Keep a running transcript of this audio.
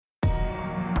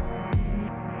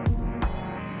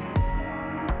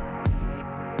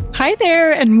Hi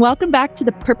there, and welcome back to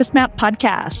the Purpose Map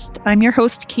podcast. I'm your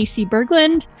host, Casey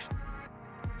Berglund,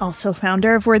 also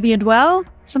founder of Worthy and Well.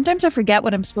 Sometimes I forget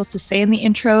what I'm supposed to say in the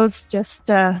intros. Just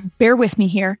bear with me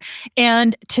here.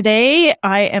 And today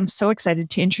I am so excited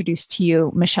to introduce to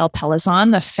you Michelle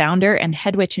Pellizzon, the founder and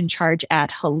head witch in charge at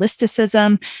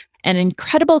Holisticism, an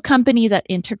incredible company that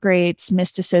integrates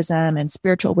mysticism and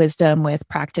spiritual wisdom with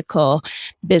practical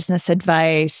business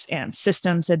advice and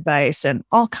systems advice and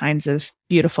all kinds of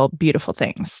beautiful, beautiful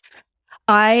things.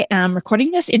 I am recording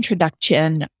this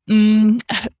introduction a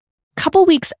couple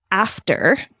weeks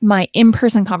after my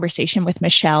in-person conversation with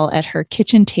Michelle at her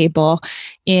kitchen table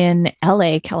in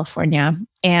LA, California.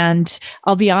 And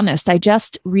I'll be honest, I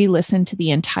just re-listened to the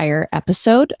entire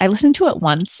episode. I listened to it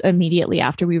once immediately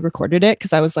after we recorded it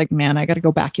because I was like, man, I got to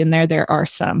go back in there. There are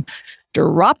some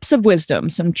drops of wisdom,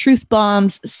 some truth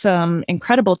bombs, some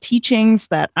incredible teachings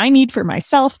that I need for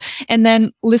myself. And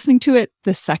then listening to it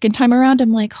the second time around,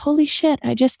 I'm like, holy shit,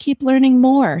 I just keep learning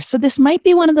more. So this might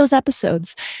be one of those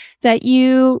episodes that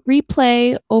you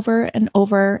replay over and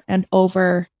over and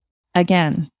over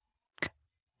again.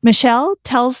 Michelle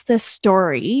tells this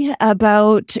story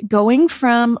about going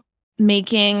from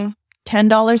making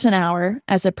 $10 an hour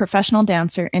as a professional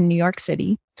dancer in New York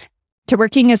City to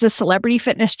working as a celebrity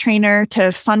fitness trainer, to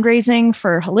fundraising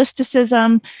for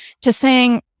Holisticism, to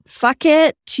saying fuck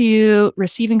it, to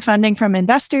receiving funding from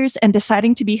investors and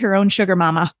deciding to be her own sugar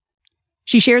mama.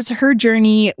 She shares her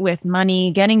journey with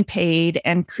money, getting paid,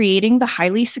 and creating the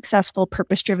highly successful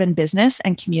purpose-driven business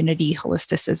and community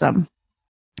Holisticism.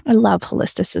 I love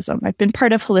Holisticism. I've been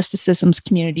part of Holisticism's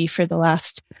community for the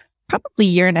last probably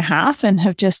year and a half and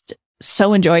have just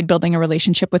so enjoyed building a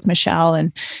relationship with Michelle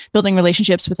and building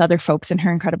relationships with other folks in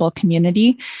her incredible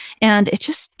community. And it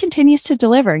just continues to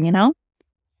deliver, you know?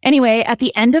 Anyway, at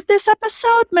the end of this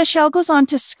episode, Michelle goes on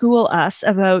to school us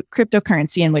about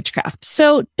cryptocurrency and witchcraft.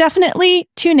 So definitely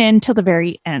tune in till the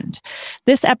very end.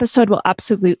 This episode will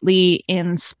absolutely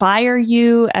inspire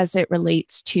you as it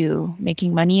relates to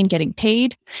making money and getting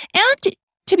paid. And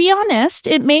to be honest,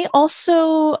 it may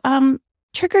also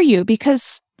trigger you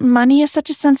because money is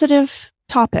such a sensitive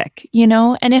topic, you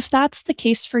know? And if that's the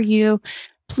case for you,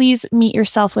 please meet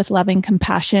yourself with loving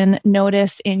compassion.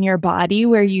 Notice in your body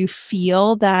where you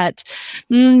feel that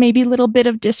maybe a little bit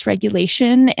of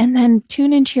dysregulation, and then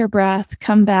tune into your breath,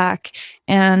 come back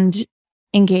and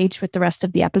engage with the rest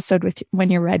of the episode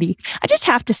when you're ready. I just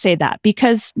have to say that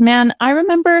because, man, I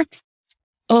remember,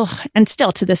 and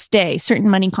still to this day, certain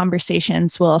money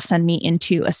conversations will send me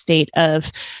into a state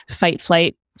of fight,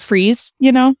 flight, freeze,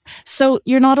 you know? So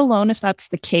you're not alone if that's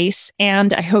the case.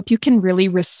 And I hope you can really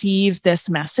receive this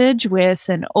message with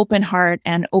an open heart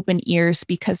and open ears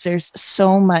because there's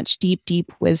so much deep,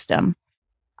 deep wisdom.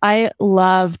 I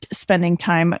loved spending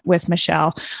time with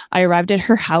Michelle. I arrived at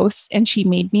her house and she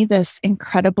made me this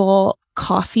incredible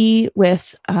coffee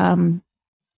with, I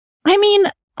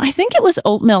think it was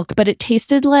oat milk, but it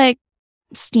tasted like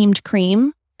steamed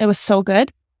cream. It was so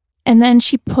good. And then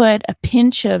she put a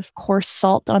pinch of coarse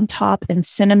salt on top and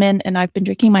cinnamon. And I've been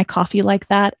drinking my coffee like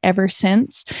that ever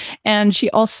since. And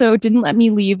she also didn't let me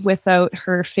leave without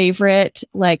her favorite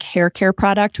hair care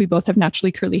product. We both have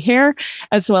naturally curly hair,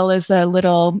 as well as a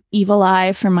little evil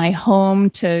eye for my home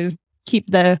to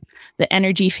keep the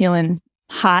energy feeling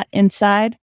hot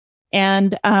inside.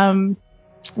 And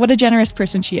what a generous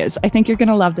person she is. I think you're going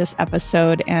to love this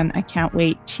episode, and I can't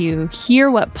wait to hear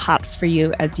what pops for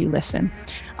you as you listen.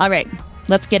 All right,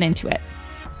 let's get into it.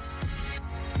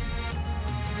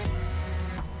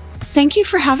 Thank you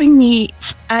for having me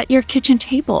at your kitchen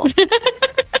table.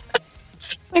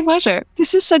 My pleasure.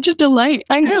 This is such a delight.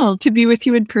 I know. To be with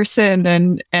you in person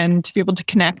and to be able to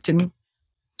connect and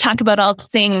talk about all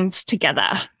things together.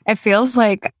 It feels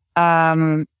like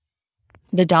the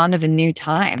dawn of a new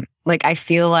time. I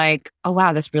feel like, oh,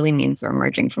 wow, this really means we're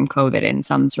emerging from COVID in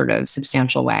some sort of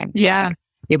substantial way. Yeah.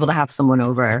 Be able to have someone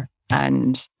over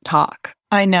and talk.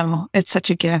 I know. It's such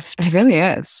a gift. It really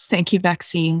is. Thank you,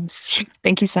 vaccines.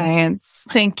 Thank you, science.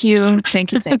 Thank you.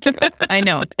 Thank you. Thank you. I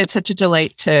know. It's such a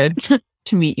delight to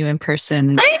meet you in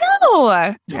person. I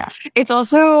know. Yeah. It's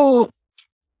also,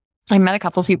 I met a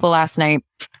couple people last night.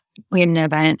 We had an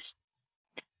event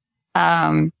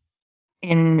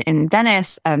in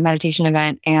Venice, a meditation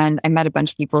event, and I met a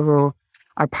bunch of people who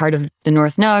are part of the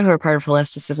North Node, who are part of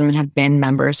Holisticism and have been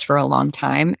members for a long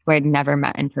time, who I'd never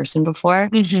met in person before.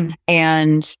 Mm-hmm.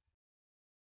 And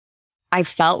I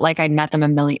felt like I'd met them a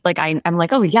million, I'm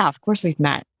like, oh yeah, of course we've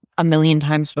met a million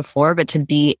times before, but to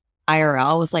be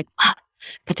IRL was like,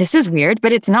 but this is weird,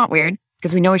 but it's not weird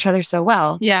because we know each other so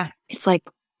well. Yeah. It's like,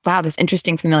 wow, this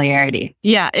interesting familiarity.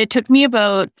 Yeah, it took me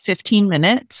about 15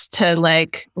 minutes to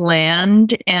like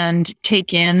land and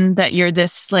take in that you're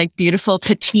this like beautiful,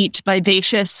 petite,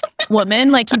 vivacious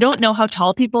woman. Like you don't know how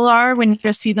tall people are when you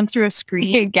just see them through a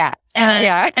screen. Yeah.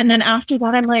 And then after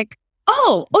that, I'm like,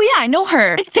 oh yeah, I know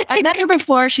her. I met her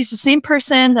before. She's the same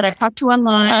person that I talked to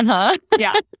online.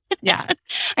 Yeah.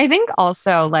 I think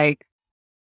also like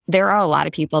there are a lot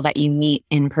of people that you meet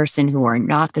in person who are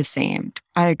not the same.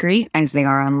 I agree. As they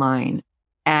are online.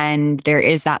 And there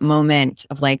is that moment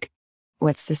of like,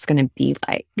 what's this going to be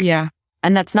like? Yeah.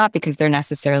 And that's not because they're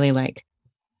necessarily like,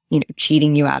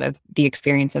 cheating you out of the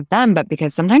experience of them, but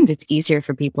because sometimes it's easier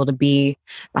for people to be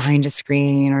behind a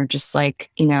screen or just like,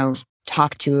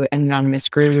 talk to an anonymous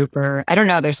group, or I don't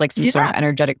know, there's like some sort of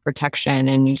energetic protection,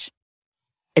 and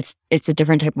it's a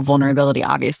different type of vulnerability,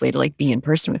 obviously, to like be in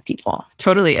person with people.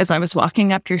 Totally. As I was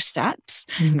walking up your steps,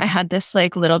 I had this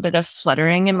like little bit of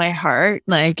fluttering in my heart,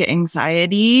 like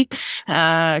anxiety,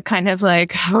 kind of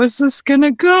like, how is this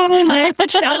gonna go? Like,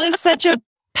 Michelle is such a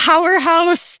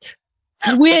powerhouse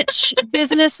witch,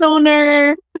 business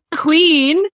owner,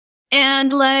 queen,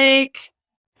 and like,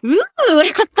 ooh,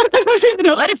 like,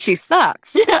 what if she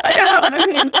sucks? Yeah, I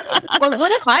mean, well,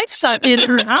 what if I suck in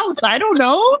her house? I don't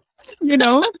know.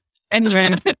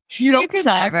 Anyway, you don't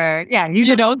suck. Yeah,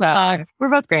 you don't suck. We're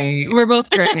both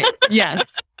great.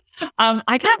 Yes.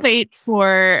 I can't wait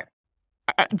for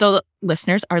our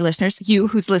listeners, you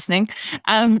who's listening,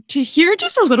 to hear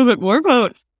just a little bit more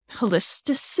about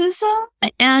holisticism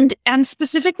and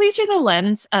specifically through the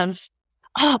lens of,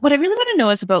 what I really want to know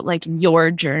is about like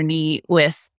your journey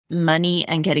with money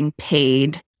and getting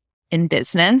paid in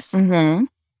business.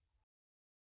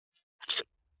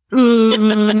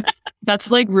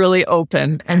 That's like really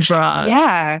open and broad.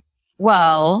 Yeah.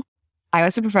 Well, I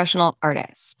was a professional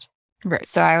artist. Right.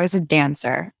 So I was a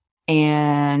dancer.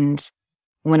 And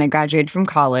when I graduated from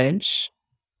college,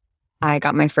 I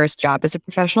got my first job as a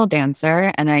professional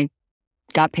dancer, and I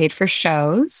got paid for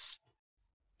shows,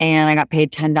 and I got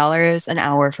paid $10 an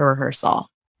hour for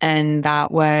rehearsal. And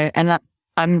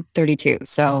I'm 32.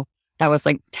 So that was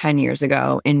like 10 years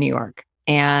ago in New York.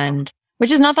 And which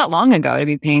is not that long ago to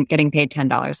be getting paid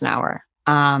 $10 an hour.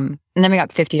 And then we got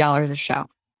 $50 a show.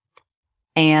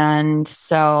 And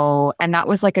that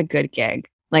was like a good gig.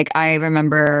 Like I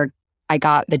remember I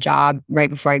got the job right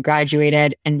before I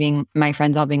graduated, and my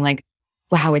friends all being like,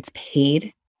 wow, it's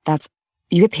paid.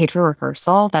 You get paid for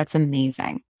rehearsal. That's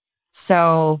amazing.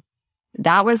 So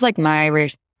that was like my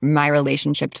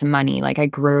relationship to money. Like I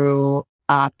grew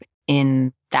up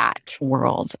in that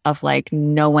world of like,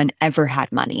 no one ever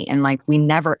had money, and like we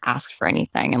never asked for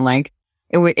anything, and like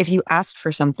if you asked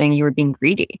for something, you were being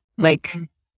greedy. Like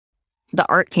the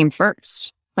art came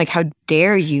first. Like, how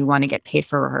dare you want to get paid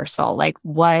for rehearsal? Like,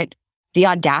 what the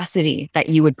audacity that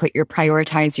you would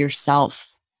prioritize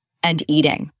yourself and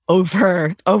eating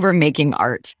over making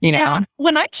art, Yeah.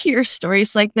 When I hear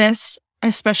stories like this,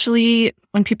 especially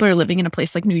when people are living in a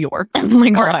place like New York or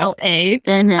LA,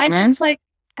 I'm just like,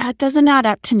 that doesn't add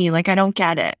up to me. Like, I don't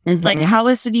get it. Like, how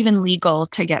is it even legal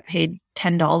to get paid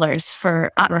 $10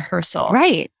 for a rehearsal?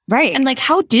 Right. And like,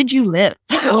 how did you live?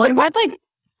 Well, I had like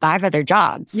 5 other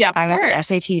jobs. Yeah, I was an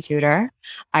SAT tutor.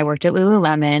 I worked at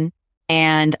Lululemon,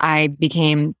 and I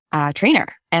became a trainer.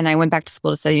 And I went back to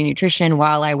school to study nutrition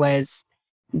while I was,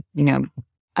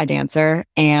 a dancer.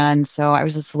 And so I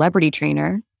was a celebrity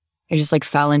trainer. I just like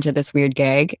fell into this weird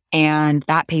gig, and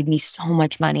that paid me so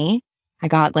much money. I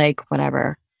got like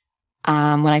whatever.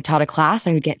 When I taught a class,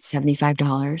 I would get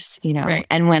 $75, Right.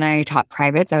 And when I taught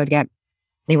privates,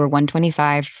 they were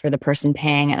 $125 for the person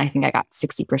paying. And I think I got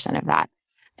 60% of that.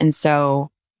 And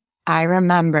so I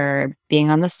remember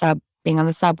being on the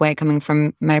subway coming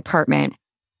from my apartment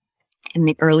in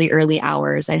the early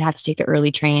hours. I'd have to take the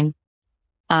early train.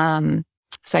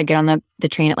 So I'd get on the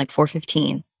train at like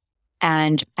 4:15,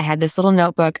 and I had this little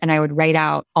notebook, and I would write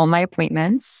out all my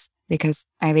appointments because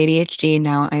I have ADHD.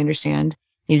 Now I understand.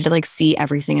 I needed to like see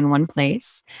everything in one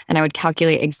place. And I would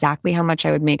calculate exactly how much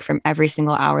I would make from every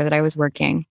single hour that I was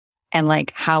working, and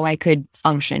like how I could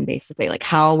function, basically. Like,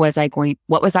 what was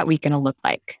that week going to look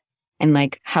like? And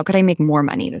like, how could I make more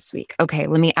money this week? Okay,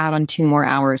 let me add on 2 more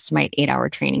hours to my 8-hour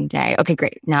training day. Okay,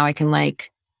 great. Now I can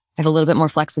like have a little bit more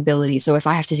flexibility. So if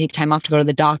I have to take time off to go to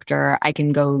the doctor, I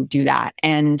can go do that.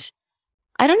 And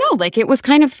I don't know, like it was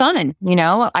kind of fun,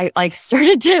 I like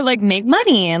started to like make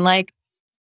money, and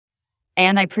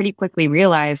I pretty quickly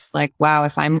realized like, wow,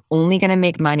 if I'm only going to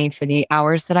make money for the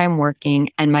hours that I'm working,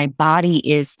 and my body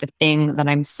is the thing that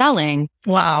I'm selling,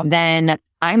 Wow. then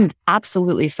I'm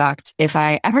absolutely fucked. If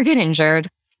I ever get injured,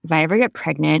 if I ever get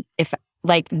pregnant, if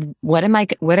like, what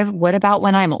about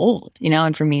when I'm old,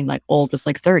 and for me, like old was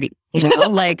like 30,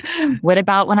 like, what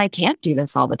about when I can't do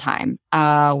this all the time?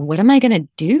 What am I going to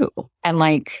do? And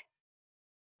like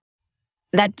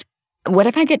that, what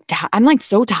if I'm like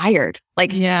so tired,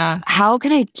 like, how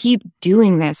can I keep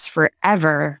doing this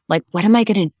forever? Like, what am I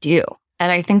going to do?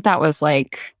 And I think that was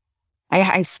like, I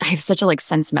have such a like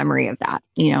sense memory of that,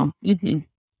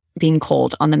 being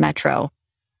cold on the metro,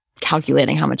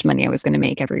 calculating how much money I was going to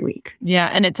make every week. Yeah.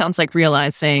 And it sounds like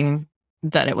realizing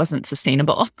that it wasn't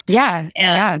sustainable. Yeah.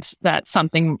 And that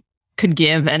something could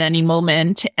give at any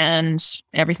moment and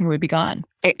everything would be gone.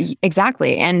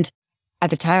 Exactly. And at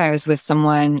the time I was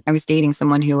dating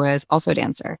someone who was also a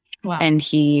dancer. Wow. And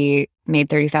he made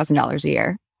 $30,000 a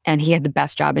year and he had the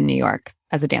best job in New York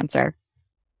as a dancer.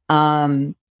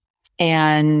 And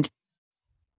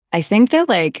I think that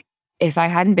like, if I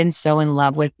hadn't been so in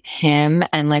love with him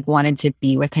and like wanted to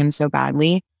be with him so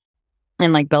badly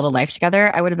and like build a life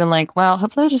together, I would have been like, well,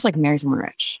 hopefully I'll just like marry someone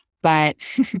rich. But,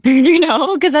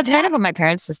 because that's kind of what my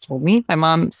parents just told me. My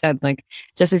mom said like,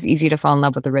 just as easy to fall in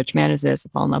love with a rich man as it is to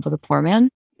fall in love with a poor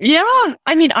man. Yeah.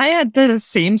 I mean, I had the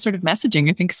same sort of messaging.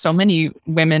 I think so many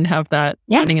women have that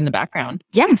running in the background.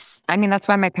 Yes. I mean, that's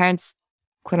why my parents,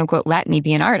 quote unquote, let me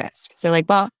be an artist. So like,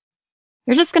 well,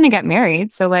 you're just going to get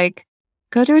married. So like,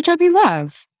 go do a job you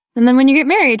love. And then when you get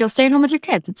married, you'll stay at home with your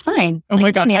kids. It's fine. Oh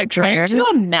my God. I try to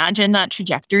imagine that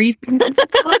trajectory.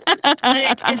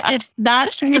 if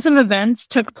that series of events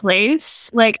took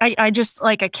place, like I just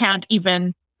like, I can't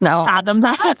even fathom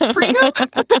that for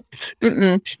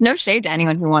you. No shade to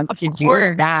anyone who wants to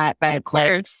do that, but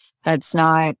like, that's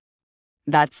not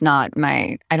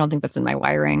my, I don't think that's in my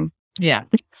wiring. Yeah.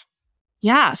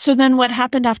 Yeah. So then what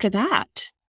happened after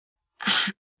that?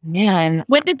 Man,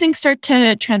 when did things start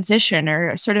to transition,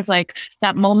 or sort of like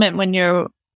that moment when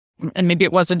and maybe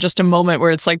it wasn't just a moment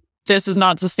where it's like, this is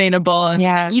not sustainable. And,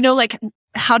 like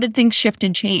how did things shift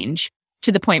and change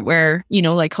to the point where,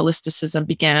 like holisticism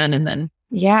began and then.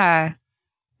 Yeah.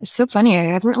 It's so funny. I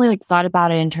haven't really like thought about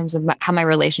it in terms of how my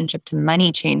relationship to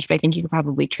money changed, but I think you could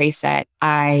probably trace it.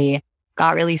 I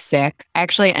got really sick. I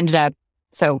actually ended up,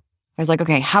 so I was like,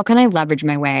 okay, how can I leverage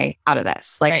my way out of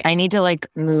this? Like I need to like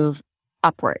move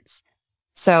upwards.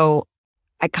 So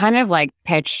I kind of like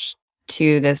pitched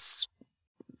to this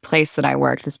place that I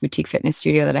worked, this boutique fitness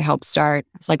studio that I helped start.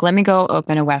 I was like, let me go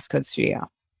open a West Coast studio.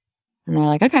 And they're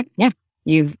like, okay, yeah,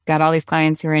 you've got all these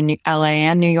clients who are in LA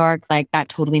and New York. Like that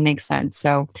totally makes sense.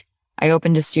 So I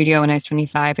opened a studio when I was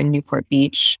 25 in Newport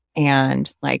Beach.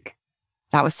 And like,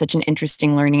 that was such an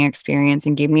interesting learning experience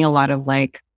and gave me a lot of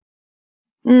like,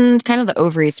 kind of the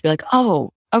ovaries to be like,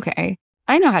 oh, okay,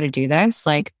 I know how to do this.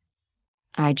 Like,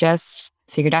 I just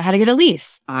figured out how to get a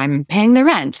lease. I'm paying the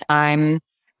rent. I'm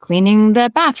cleaning the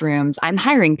bathrooms. I'm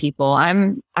hiring people.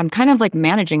 I'm kind of like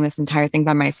managing this entire thing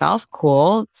by myself.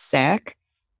 Cool, sick.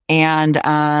 And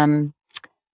then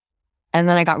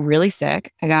I got really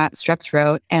sick. I got strep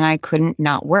throat and I couldn't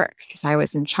not work because I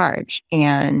was in charge.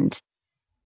 And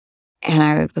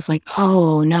I was like,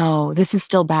 oh no, this is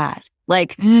still bad.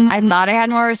 Like I thought I had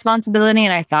more responsibility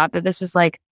and I thought that this was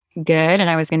like good and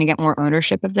I was going to get more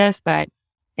ownership of this, but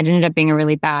it ended up being a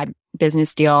really bad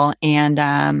business deal. And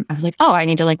I was like, oh, I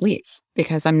need to like leave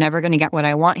because I'm never going to get what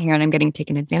I want here and I'm getting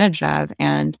taken advantage of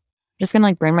and I'm just going to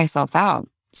like burn myself out.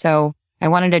 So I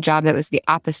wanted a job that was the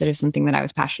opposite of something that I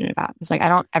was passionate about. It's like, I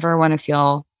don't ever want to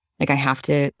feel like I have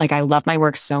to, like I love my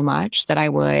work so much that I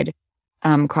would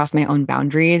cross my own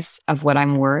boundaries of what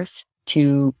I'm worth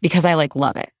because I like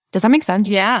love it. Does that make sense?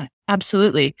 Yeah,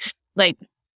 absolutely. Like,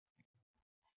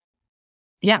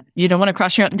 yeah, you don't want to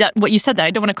cross what you said that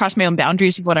I don't want to cross my own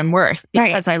boundaries of what I'm worth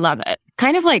because I love it.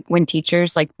 Kind of like when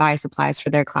teachers like buy supplies for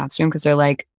their classroom because they're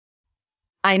like,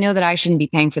 I know that I shouldn't be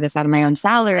paying for this out of my own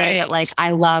salary, but like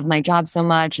I love my job so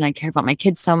much and I care about my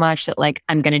kids so much that like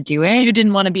I'm going to do it. You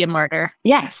didn't want to be a martyr.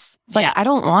 Yes. It's like, I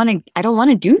don't want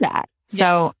to do that.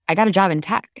 So I got a job in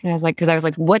tech and I was like,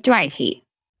 what do I hate?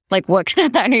 Like, what can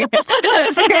I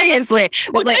seriously?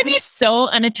 Would I be so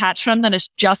unattached from that it's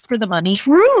just for the money?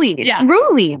 Truly. Yeah.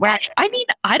 Truly. I mean,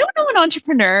 I don't know an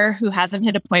entrepreneur who hasn't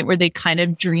hit a point where they kind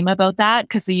of dream about that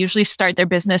because they usually start their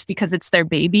business because it's their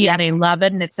baby and they love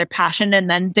it and it's their passion. And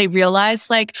then they realize,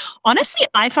 like, honestly,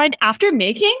 I find after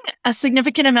making a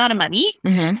significant amount of money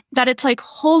that it's like,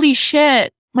 holy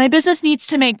shit. My business needs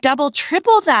to make double,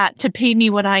 triple that to pay me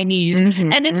what I need.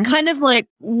 And it's kind of like,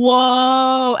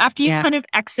 whoa, after you kind of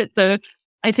exit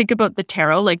I think about the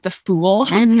tarot, like the fool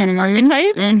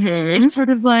archetype, it's sort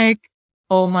of like,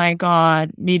 oh my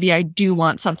God, maybe I do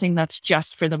want something that's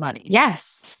just for the money.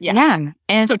 Yes. Yeah. Yeah.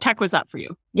 And so tech was that for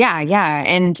you? yeah. Yeah.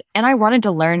 And I wanted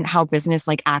to learn how business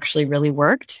like actually really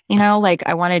worked. You know, like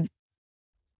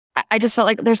I just felt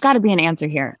like there's got to be an answer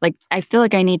here. Like, I feel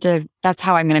like that's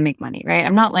how I'm going to make money, right?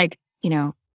 I'm not like,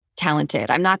 talented.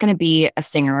 I'm not going to be a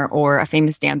singer or a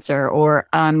famous dancer or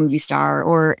a movie star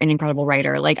or an incredible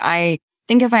writer. Like, I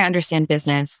think if I understand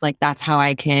business, like that's how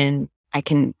I can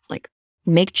like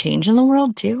make change in the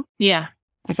world too. Yeah.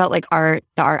 I felt like the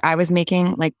art I was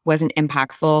making like wasn't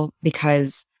impactful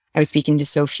because I was speaking to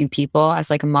so few people as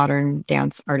like a modern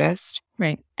dance artist.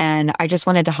 Right. And I just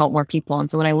wanted to help more people. And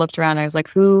so when I looked around, I was like,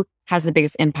 who has the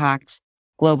biggest impact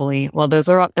globally? Well,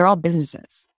 they're all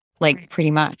businesses, like Right.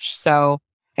 pretty much. So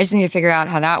I just need to figure out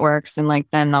how that works. And like,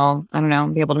 then I'll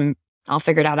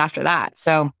figure it out after that.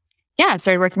 So yeah, I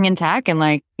started working in tech and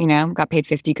like, got paid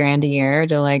 $50,000 a year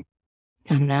to like,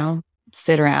 I don't know,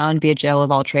 sit around, be a jail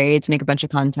of all trades, make a bunch of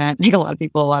content, make a lot of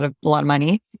people a lot of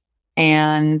money.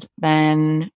 And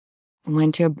then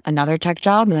went to another tech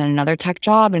job and then another tech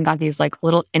job and got these like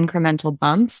little incremental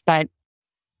bumps, but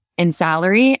in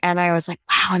salary. And I was like,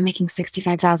 wow, I'm making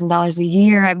 $65,000 a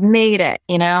year. I've made it.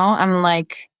 I'm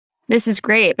like, this is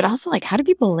great. But also like, how do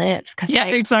people live? Yeah,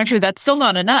 exactly. That's still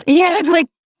not enough. Yeah. It's like,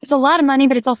 it's a lot of money,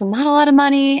 but it's also not a lot of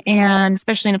money. And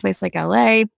especially in a place like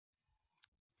LA,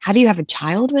 how do you have a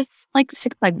child with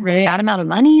right. that amount of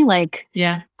money? Like,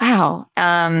 yeah. Wow.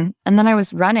 And then I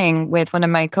was running with one of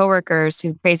my coworkers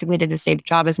who basically did the same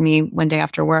job as me one day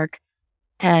after work.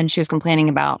 And she was complaining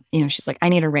about, she's like, I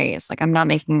need a raise. Like, I'm not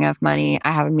making enough money.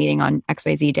 I have a meeting on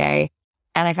XYZ day.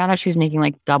 And I found out she was making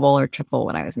like double or triple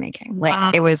what I was making. Like,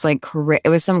 Wow. It was like, it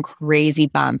was some crazy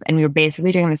bump. And we were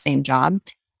basically doing the same job.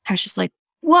 I was just like,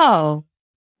 whoa,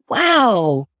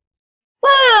 wow,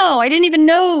 I didn't even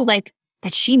know like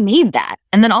that she made that.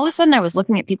 And then all of a sudden I was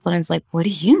looking at people and I was like, what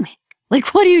do you make? Like,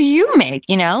 what do you make?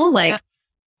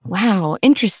 Wow,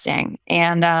 interesting.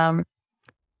 And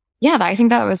yeah, I think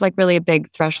that was like really a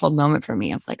big threshold moment for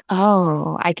me. I was like,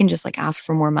 oh, I can just like ask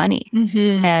for more money.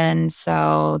 Mm-hmm. And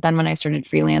so then when I started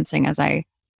freelancing, as I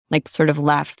like sort of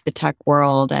left the tech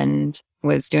world and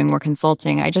was doing more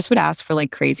consulting, I just would ask for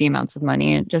like crazy amounts of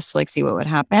money and just to like see what would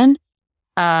happen.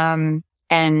 And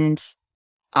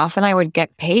often I would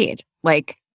get paid.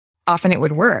 Like, often it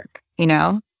would work,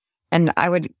 and I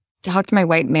would talk to my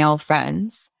white male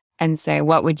friends and say,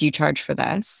 what would you charge for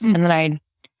this? Mm. And then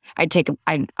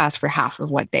I'd ask for half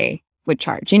of what they would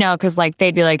charge, because like,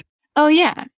 they'd be like, oh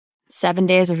yeah, 7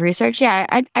 days of research. Yeah.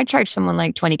 I'd charge someone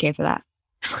like $20,000 for that.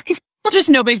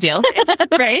 Just no big deal.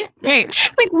 Right.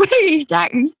 Right. Like, what are you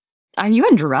talking? Are you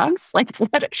on drugs? Like,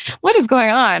 what is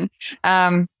going on?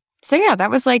 So yeah,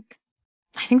 that was like,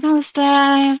 I think that was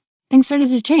things started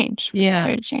to change.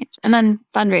 Yeah. And then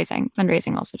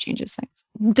fundraising also changes things.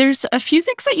 There's a few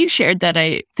things that you shared that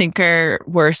I think are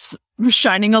worth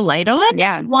shining a light on.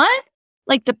 Yeah. One,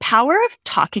 like the power of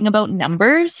talking about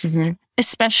numbers, Mm-hmm.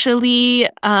 especially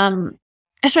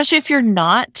if you're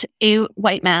not a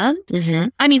white man. Mm-hmm.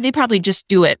 I mean, they probably just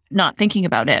do it, not thinking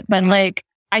about it. But like,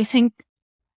 I think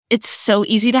it's so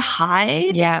easy to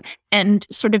hide and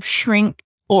sort of shrink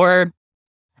or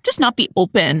just not be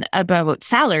open about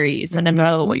salaries and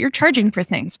about what you're charging for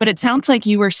things. But it sounds like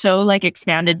you were so like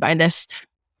expanded by this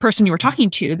person you were talking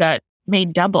to that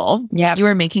made double. Yeah. You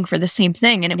were making for the same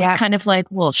thing. And it was kind of like,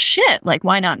 well, shit, like,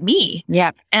 why not me? Yeah.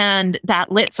 And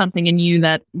that lit something in you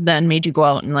that then made you go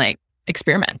out and like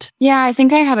experiment. Yeah. I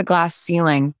think I had a glass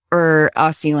ceiling or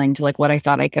a ceiling to like what I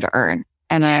thought I could earn.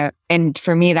 And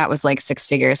for me, that was like six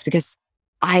figures because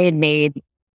I had made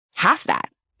half that.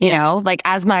 Like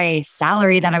as my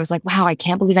salary, then I was like, wow, I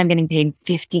can't believe I'm getting paid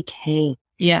 $50,000.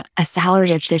 Yeah. A salary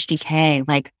of $50,000.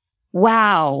 Like,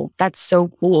 wow, that's so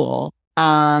cool.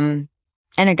 And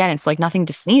again, it's like nothing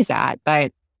to sneeze at,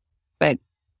 but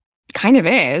kind of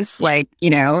is like,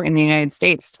 in the United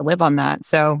States to live on that.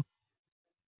 So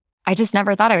I just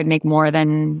never thought I would make more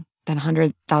than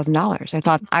 $100,000. I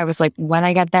thought I was like, when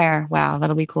I get there, wow,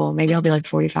 that'll be cool. Maybe I'll be like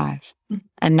 45.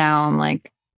 And now I'm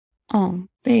like, oh,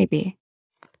 baby.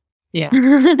 Yeah.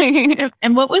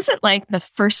 And what was it like the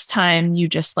first time you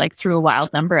just like threw a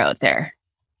wild number out there?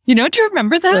 Do you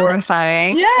remember that?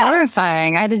 Horrifying. Yeah.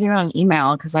 Horrifying. I had to do it on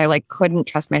email because I like couldn't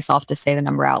trust myself to say the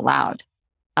number out loud.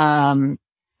 And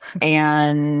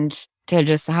to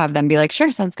just have them be like,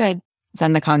 sure, sounds good.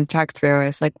 Send the contract through. I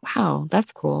was like, wow,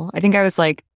 that's cool. I think I was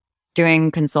like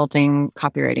doing consulting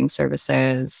copywriting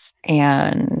services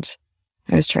and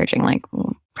I was charging like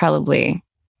probably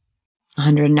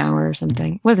 $100 an hour or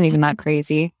something. It wasn't even that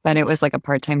crazy, but it was like a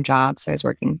part-time job. So I was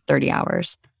working 30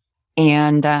 hours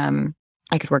and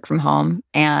I could work from home.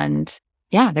 And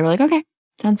yeah, they were like, okay.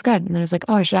 sounds good. And then I was like,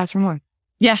 oh, I should ask for more.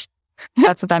 Yeah.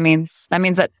 That's what that means. That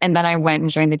means that, and then I went and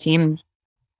joined the team.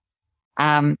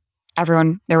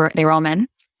 Everyone, they were all men.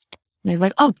 And they're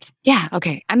like, oh yeah,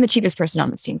 okay. I'm the cheapest person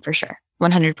on this team for sure.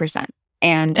 100%.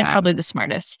 And probably the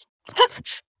smartest.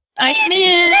 I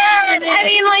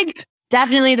mean, like,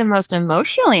 definitely the most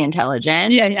emotionally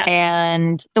intelligent. Yeah.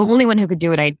 And the only one who could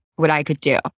do what I could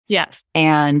do. Yeah.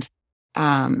 And,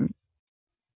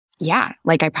 yeah,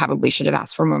 like I probably should have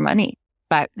asked for more money,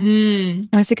 but it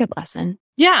was a good lesson.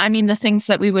 Yeah. I mean, the things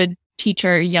that we would teach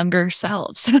our younger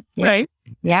selves, right?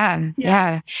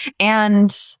 Yeah.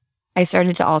 And I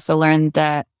started to also learn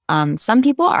that some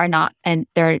people are not, and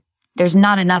there's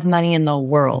not enough money in the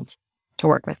world to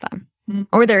work with them.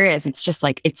 Or there is. It's just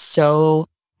like, it's so,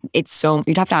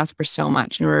 you'd have to ask for so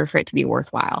much in order for it to be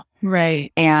worthwhile.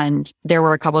 Right. And there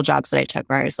were a couple of jobs that I took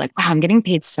where I was like, wow, I'm getting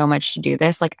paid so much to do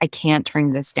this. Like, I can't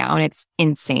turn this down. It's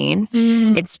insane.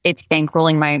 It's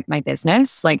bankrolling my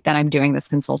business, like that I'm doing this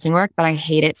consulting work, but I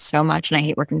hate it so much. And I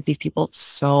hate working with these people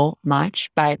so much,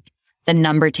 but the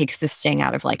number takes the sting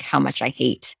out of like how much I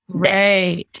hate.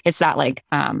 Right. It's that like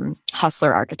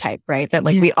hustler archetype, right? That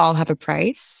like we all have a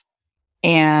price.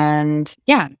 And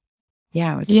yeah.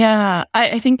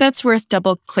 I think that's worth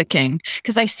double clicking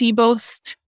because I see both,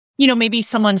 maybe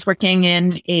someone's working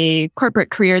in a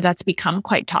corporate career that's become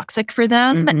quite toxic for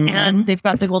them and they've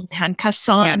got the golden handcuffs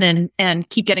on and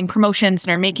keep getting promotions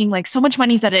and are making like so much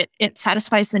money that it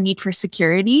satisfies the need for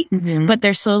security, but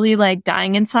they're slowly like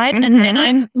dying inside. And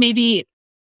I'm maybe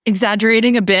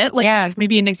exaggerating a bit, like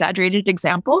maybe an exaggerated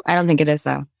example. I don't think it is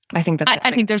though. I think that's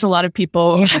I think there's a lot of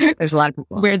people. There's a lot of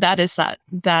people where that is that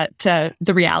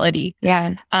the reality.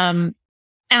 Yeah. And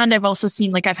I've also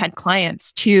seen like I've had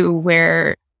clients too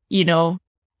where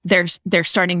they're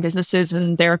starting businesses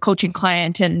and they're a coaching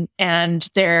client and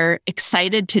they're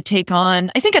excited to take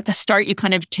on. I think at the start you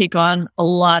kind of take on a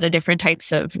lot of different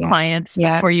types of clients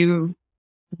before you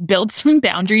build some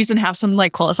boundaries and have some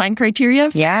like qualifying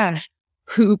criteria. Yeah.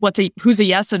 Who's a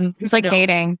yes and it's like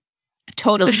dating.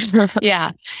 Totally.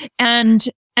 Yeah. And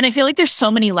I feel like there's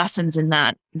so many lessons in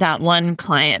that one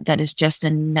client that is just a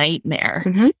nightmare.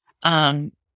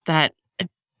 But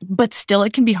still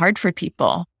it can be hard for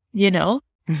people,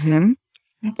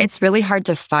 It's really hard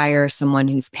to fire someone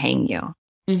who's paying you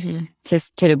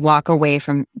to walk away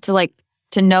from,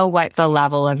 to know what the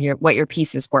level of what your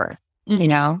piece is worth,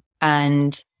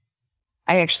 and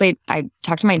I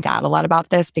talked to my dad a lot about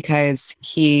this because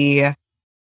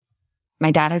my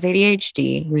dad has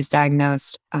ADHD. He was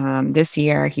diagnosed this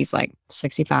year. He's like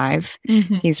 65.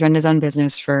 He's run his own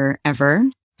business forever,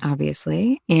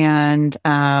 obviously. And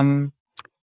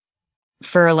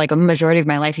for like a majority of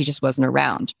my life, he just wasn't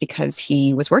around because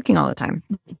he was working all the time.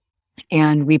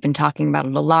 And we've been talking about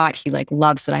it a lot. He like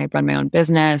loves that I run my own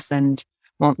business and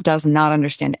does not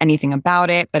understand anything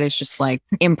about it, but it's just like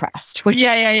impressed, which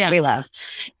we love.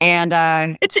 And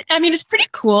it's pretty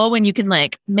cool when you can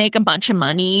like make a bunch of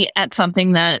money at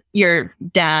something that your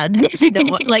dad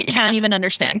like can't even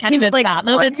understand, can't even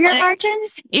fathom. What's your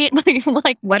margins?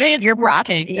 Like what are your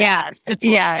profits?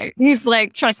 He's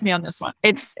like, trust me on this one.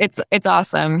 It's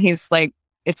awesome. He's like,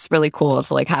 it's really cool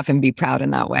to like have him be proud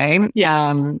in that way.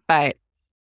 But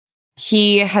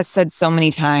he has said so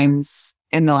many times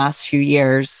in the last few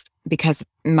years, because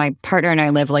my partner and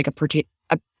I live like a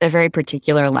very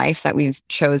particular life that we've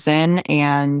chosen.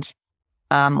 And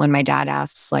when my dad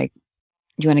asks, like,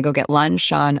 do you want to go get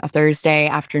lunch on a Thursday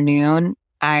afternoon?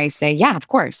 I say, yeah, of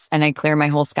course. And I clear my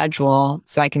whole schedule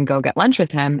so I can go get lunch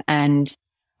with him. And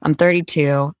I'm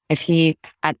 32. If he,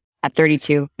 at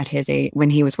 32, at his age, when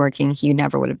he was working, he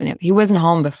never would have been, he wasn't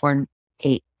home before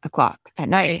 8 o'clock at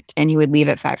night and he would leave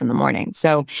at 5 a.m.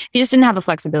 So he just didn't have the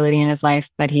flexibility in his life,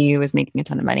 but he was making a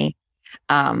ton of money,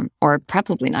 or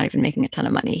probably not even making a ton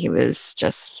of money. He was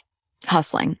just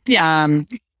hustling.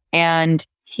 And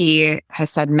he has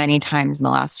said many times in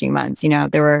the last few months,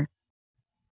 there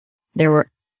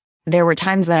were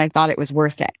times that I thought it was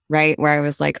worth it, right? Where I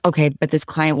was like, okay, but this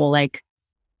client will like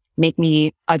make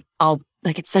me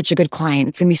it's such a good client.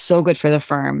 It's going to be so good for the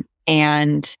firm.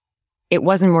 And it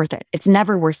wasn't worth it. It's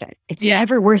never worth it. It's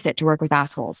never worth it to work with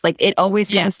assholes. Like it always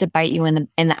comes to bite you in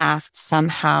the ass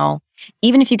somehow,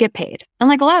 even if you get paid. And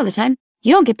like a lot of the time,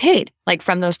 you don't get paid like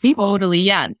from those people. Totally.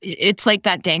 Yeah. It's like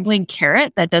that dangling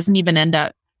carrot that doesn't even end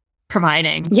up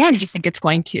providing. Yeah. You think it's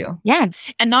going to.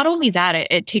 Yes. And not only that,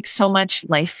 it takes so much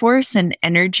life force and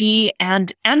energy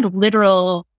and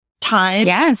literal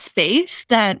time, space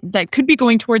that could be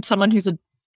going towards someone who's a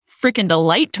freaking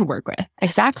delight to work with.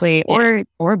 Exactly. Or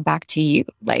back to you,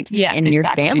 like in your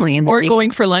family. Or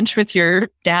going for lunch with your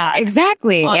dad.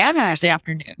 Exactly. On Thursday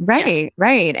afternoon. Right.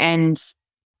 And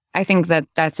I think that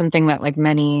that's something that like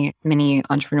many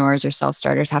entrepreneurs or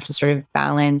self-starters have to sort of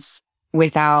balance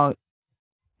without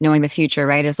knowing the future,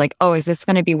 right? Is like, oh, is this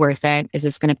going to be worth it? Is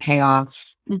this going to pay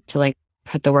off to like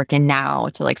put the work in now,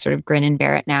 to like sort of grin and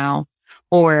bear it now?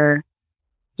 Or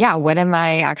yeah, what am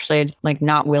I actually like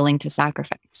not willing to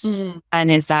sacrifice?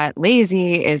 And is that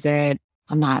lazy? Is it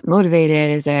I'm not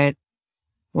motivated? Is it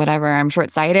whatever? I'm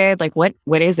short-sighted? Like what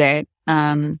is it?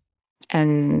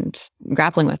 And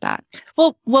grappling with that.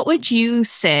 Well, what would you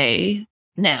say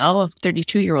now,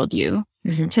 32-year-old you,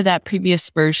 to that previous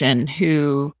version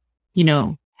who,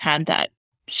 had that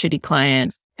shitty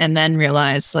client and then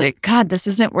realized like, God, this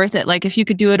isn't worth it. Like if you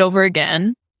could do it over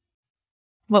again,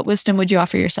 what wisdom would you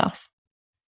offer yourself?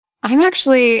 I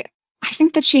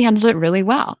think that she handled it really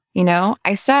well.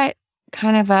 I set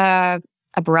kind of a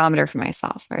barometer for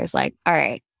myself where I was like, all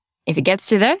right, if it gets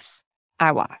to this,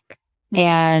 I walk.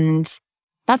 And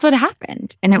that's what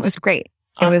happened. And it was great.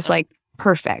 Awesome. It was like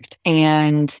perfect.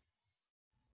 And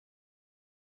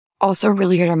also a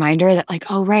really good reminder that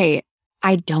like, oh, right,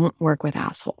 I don't work with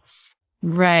assholes.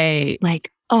 Right.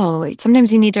 Like, oh,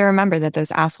 sometimes you need to remember that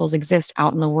those assholes exist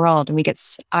out in the world. And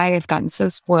I have gotten so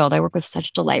spoiled. I work with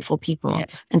such delightful people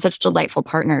and such delightful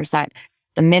partners that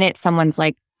the minute someone's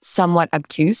like somewhat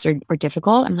obtuse or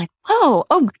difficult, I'm like, oh,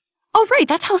 right.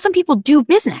 That's how some people do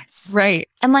business. Right.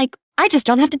 And like, I just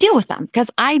don't have to deal with them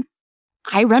because I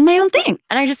run my own thing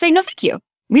and I just say, no, thank you.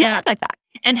 We don't act like that.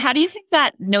 And how do you think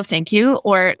that no, thank you,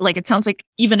 or like, it sounds like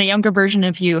even a younger version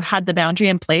of you had the boundary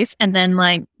in place and then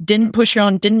like didn't push your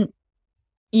own, didn't,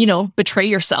 betray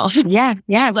yourself. Yeah.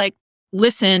 Yeah. Like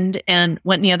listened and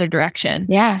went in the other direction.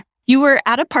 Yeah. You were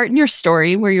at a part in your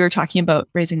story where you were talking about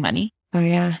raising money. Oh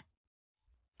yeah.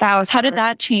 How did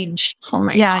that change? Oh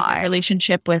my God. Your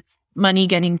relationship with money,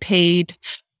 getting paid.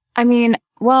 I mean,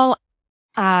 well,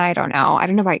 I don't know. I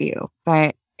don't know about you,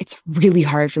 but it's really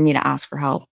hard for me to ask for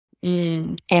help.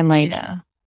 And like,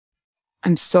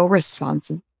 I'm so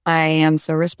responsible. I am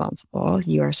so responsible.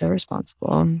 You are so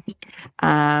responsible.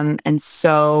 And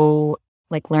so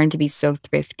like learn to be so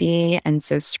thrifty and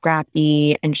so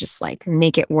scrappy and just like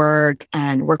make it work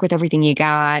and work with everything you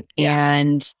got.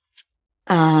 And,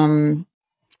 the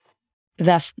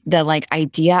like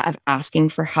idea of asking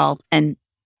for help and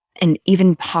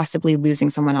even possibly losing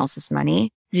someone else's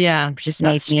money. Yeah. Just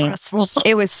made me stressful.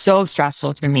 It was so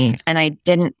stressful for me. And I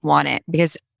didn't want it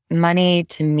because money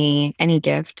to me, any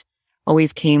gift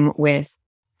always came with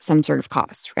some sort of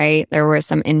cost, right? There was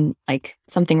something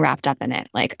wrapped up in it.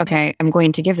 Like, okay, I'm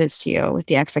going to give this to you with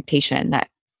the expectation that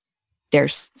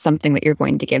there's something that you're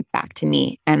going to give back to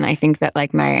me. And I think that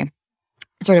like my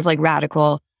sort of like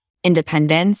radical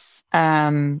independence,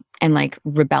 and like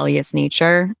rebellious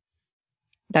nature,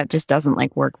 that just doesn't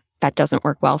like work. That doesn't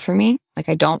work well for me. Like,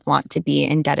 I don't want to be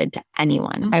indebted to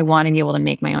anyone. I want to be able to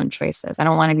make my own choices. I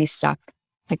don't want to be stuck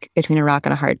like between a rock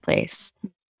and a hard place.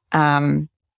 I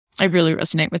really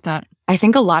resonate with that. I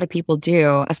think a lot of people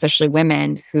do, especially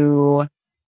women who,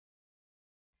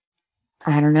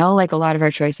 I don't know, like a lot of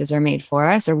our choices are made for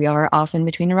us, or we are often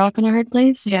between a rock and a hard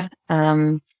place. Yeah.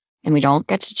 And we don't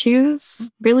get to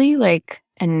choose really, like,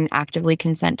 and actively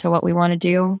consent to what we want to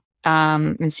do.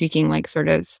 I'm speaking like sort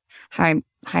of high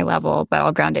level, but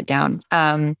I'll ground it down.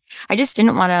 I just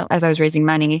didn't want to, as I was raising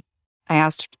money, I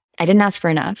didn't ask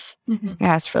for enough. I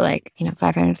asked for like,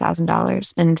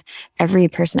 $500,000. And every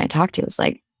person I talked to was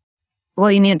like,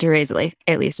 well, you need to raise like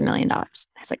at least $1 million. I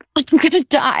was like, I'm going to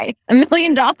die. $1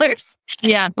 million.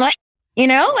 Yeah. Like,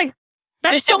 like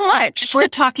that's so much. We're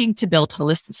talking to build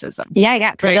holisticism.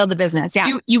 Yeah. To build the business.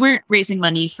 Yeah. You weren't raising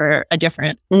money for a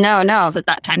different. No. At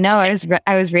that time. No, I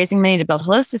was raising money to build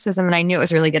holisticism, and I knew it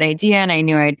was a really good idea. And I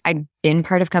knew I'd been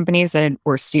part of companies that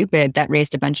were stupid, that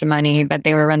raised a bunch of money, but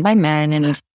they were run by men.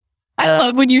 And I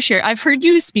love when you share. I've heard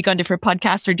you speak on different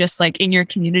podcasts or just like in your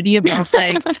community about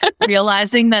like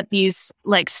realizing that these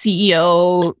like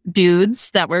CEO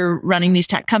dudes that were running these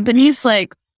tech companies,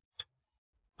 like,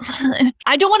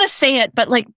 I don't want to say it, but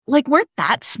like weren't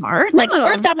that smart. Like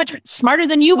weren't that much smarter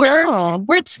than you were. No.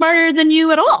 Weren't smarter than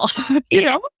you at all.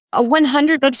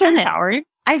 100% empowering.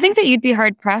 I think that you'd be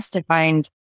hard pressed to find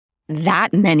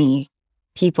that many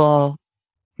people,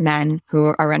 men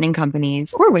who are running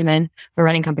companies, or women who are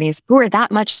running companies, who are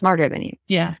that much smarter than you.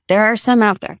 Yeah. There are some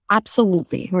out there,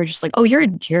 absolutely, who are just like, oh, you're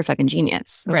a fucking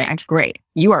genius. Okay, right. Great.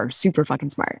 You are super fucking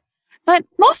smart. But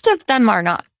most of them are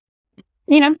not.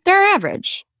 They're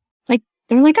average. Like,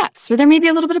 they're like us, or they're maybe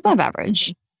a little bit above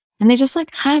average. And they just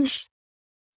like have,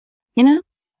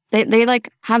 they like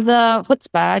have the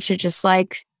chutzpah to just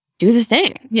like do the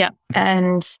thing. Yeah.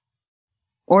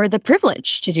 Or the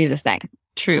privilege to do the thing.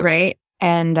 True. Right.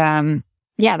 And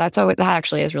Yeah, that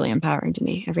actually is really empowering to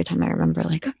me. Every time I remember,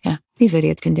 like, oh yeah, these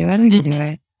idiots can do it. I can do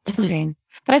it. It's fine.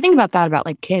 But I think about that about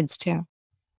like kids too.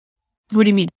 What do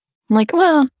you mean? I'm like,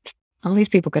 well, all these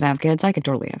people could have kids. I could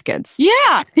totally have kids.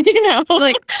 Yeah.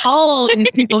 Like all these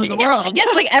people in the world.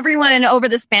 Yes, like everyone over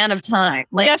the span of time.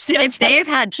 Like if they've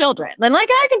had children, then like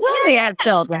I can totally have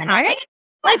children, right?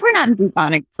 Like we're not in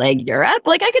bubonic plague Europe.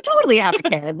 Like I could totally have a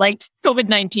kid. Like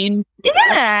COVID-19.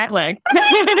 Yeah. Plague.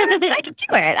 I could do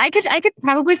it. I could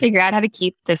probably figure out how to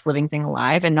keep this living thing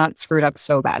alive and not screw it up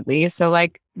so badly. So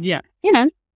like, yeah,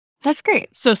 that's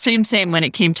great. So same when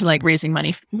it came to like raising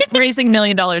money, raising $1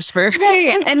 million for.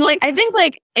 Right. And like, I think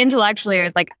like intellectually I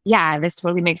was like, yeah, this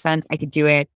totally makes sense. I could do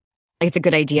it. Like it's a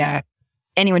good idea.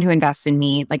 Anyone who invests in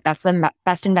me, like that's the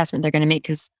best investment they're going to make.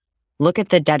 Cause look at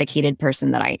the dedicated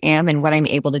person that I am and what I'm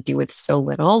able to do with so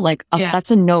little. Like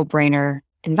that's a no-brainer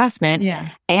investment. Yeah.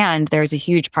 And there's a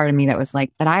huge part of me that was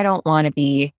like, but I don't want to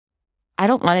be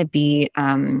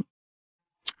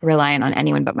reliant on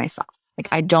anyone but myself. Like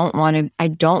I don't want to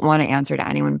answer to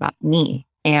anyone but me.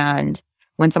 And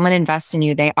when someone invests in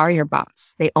you, they are your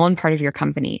boss. They own part of your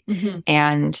company. Mm-hmm.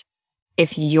 And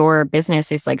if your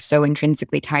business is like so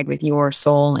intrinsically tied with your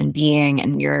soul and being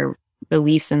and your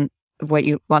beliefs and what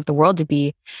you want the world to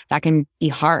be, that can be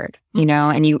hard,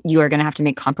 and you are going to have to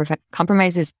make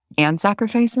compromises and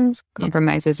sacrifices.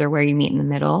 Compromises are where you meet in the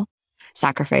middle.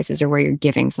 Sacrifices are where you're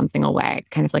giving something away,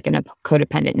 kind of like in a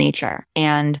codependent nature.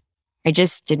 And I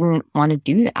just didn't want to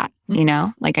do that,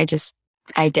 like I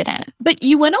didn't. But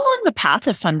you went along the path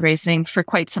of fundraising for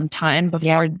quite some time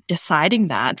before deciding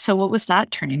that. So what was that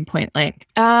turning point like?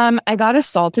 I got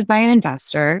assaulted by an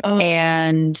investor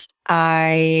and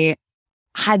I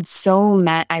had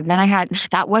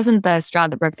that wasn't the straw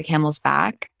that broke the camel's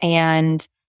back. And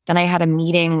then I had a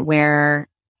meeting with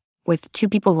two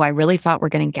people who I really thought were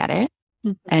going to get it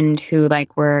and who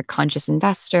like were conscious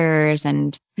investors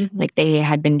and like they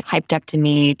had been hyped up to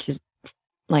me to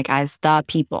like as the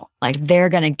people, like they're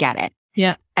going to get it.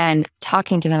 Yeah. And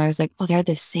talking to them, I was like, oh, they're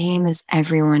the same as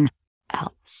everyone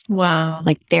else. Wow.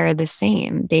 Like they're the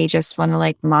same. They just want to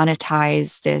like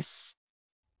monetize this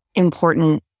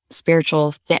important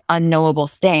spiritual unknowable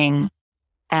thing,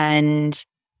 and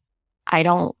I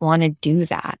don't want to do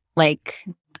that. Like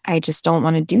I just don't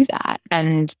want to do that.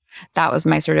 And that was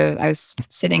my I was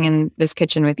sitting in this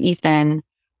kitchen with Ethan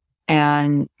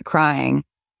and crying,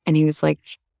 and I was like,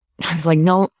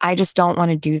 no, I just don't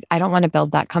want to I don't want to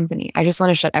build that company. I just want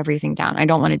to shut everything down. I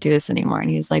don't want to do this anymore. And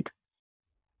he was like,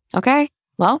 okay,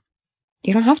 well,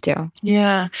 you don't have to.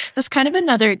 Yeah. That's kind of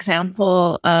another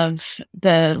example of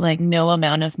the like no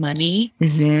amount of money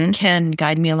can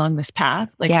guide me along this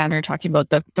path. Like when you're talking about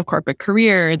the corporate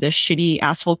career, the shitty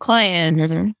asshole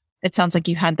client, it sounds like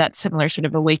you had that similar sort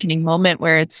of awakening moment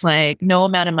where it's like no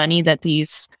amount of money that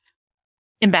these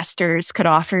investors could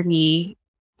offer me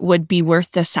would be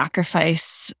worth the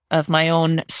sacrifice of my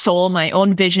own soul, my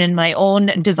own vision, my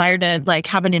own desire to like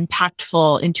have an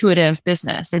impactful, intuitive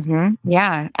business.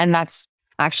 Yeah. And that's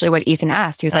actually what Ethan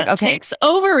asked. He was like, okay. Takes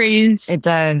ovaries. It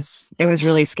does. It was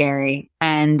really scary.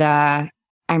 And I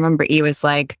remember E was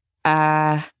like,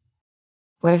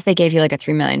 what if they gave you like a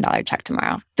 $3 million check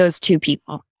tomorrow? Those two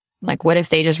people. Like, what if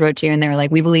they just wrote to you and they were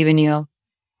like, we believe in you.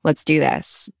 Let's do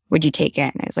this. Would you take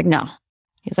it? And I was like, no.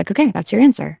 He was like, okay, that's your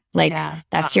answer. Like,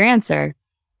 that's your answer.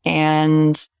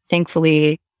 And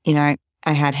thankfully, I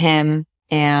had him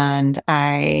and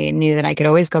I knew that I could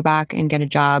always go back and get a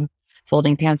job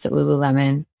folding pants at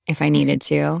Lululemon if I needed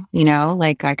to,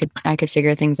 like I could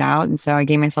figure things out. And so I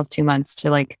gave myself 2 months to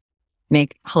like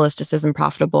make holisticism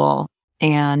profitable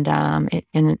and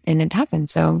it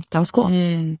happened. So that was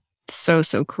cool. So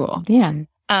cool. Yeah.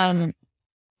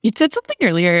 You said something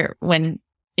earlier when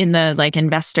in the like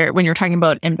when you're talking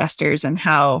about investors and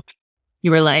how you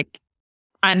were like,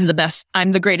 I'm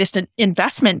the greatest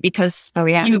investment because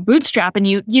you bootstrap and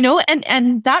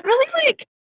and that really like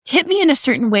hit me in a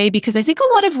certain way because I think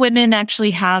a lot of women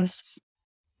actually have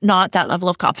not that level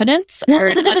of confidence or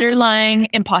underlying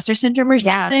imposter syndrome or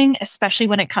something, especially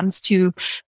when it comes to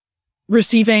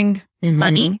receiving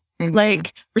money.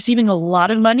 Like receiving a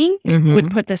lot of money would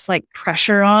put this like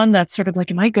pressure on that's sort of like,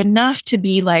 am I good enough to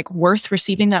be like worth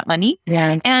receiving that money?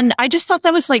 Yeah. And I just thought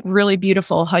that was like really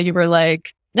beautiful how you were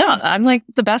like, no, I'm like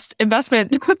the best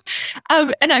investment.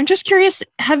 And I'm just curious,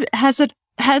 has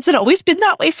it always been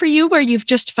that way for you where you've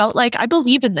just felt like I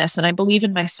believe in this and I believe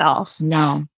in myself?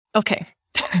 No. Okay.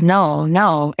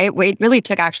 No. It really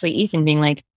took actually Ethan being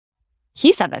like,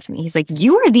 he said that to me. He's like,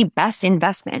 you are the best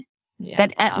investment. He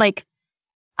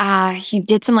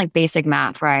did some like basic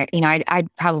math, right?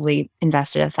 I'd probably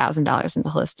invested $1,000 into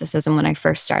holisticism when I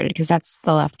first started because that's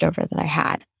the leftover that I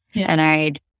had. Yeah.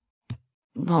 And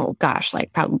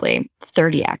like probably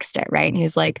 30x'd it, right? And he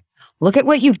was like, look at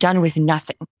what you've done with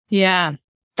nothing. Yeah.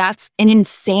 That's an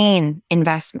insane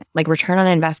investment, like return on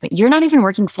investment. You're not even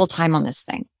working full time on this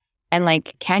thing. And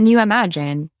like, can you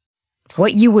imagine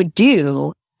what you would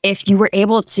do if you were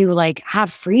able to like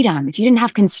have freedom, if you didn't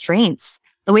have constraints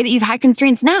the way that you've had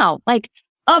constraints now? Like,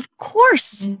 of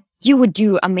course you would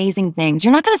do amazing things.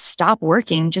 You're not going to stop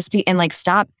working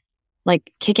stop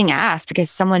like kicking ass because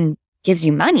someone gives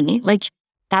you money. Like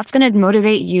that's going to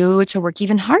motivate you to work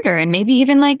even harder and maybe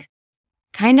even like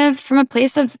kind of from a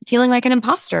place of feeling like an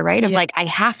imposter, right? Of like, I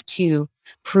have to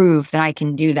prove that I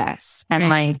can do this. And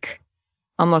like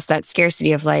almost that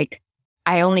scarcity of like,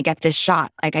 I only get this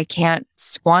shot. Like I can't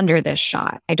squander this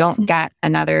shot. I don't get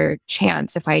another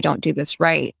chance if I don't do this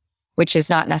right, which is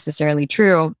not necessarily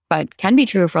true, but can be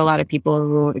true for a lot of people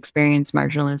who experience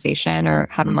marginalization or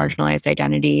have a marginalized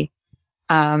identity.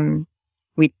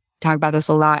 We talk about this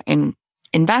a lot in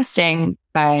investing,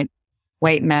 but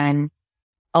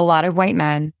a lot of white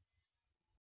men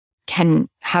can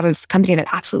have a company that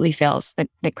absolutely fails,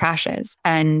 that crashes.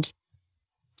 And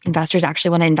investors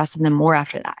actually want to invest in them more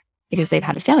after that because they've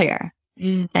had a failure.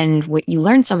 And you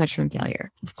learn so much from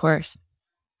failure. Of course.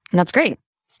 And that's great.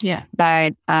 Yeah.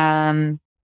 But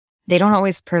they don't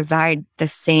always provide the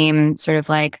same sort of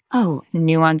like,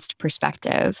 nuanced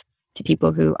perspective to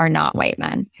people who are not white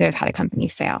men who have had a company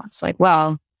fail. It's like,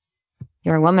 well,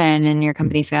 you're a woman and your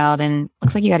company failed and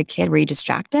looks like you had a kid. Were you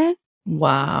distracted?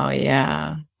 Wow.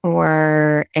 Yeah.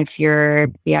 Or if you're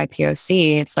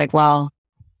BIPOC, it's like, well,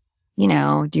 do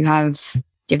you have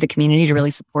the community to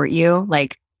really support you?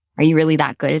 Like, are you really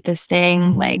that good at this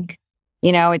thing? Like,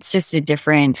 it's just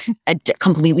a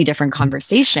completely different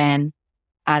conversation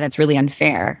that's really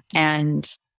unfair. And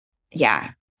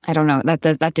yeah, I don't know. That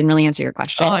didn't really answer your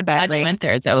question. Oh, but like, went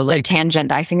there though. Like, the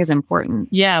tangent I think is important.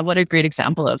 Yeah. What a great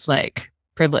example of like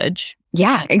privilege.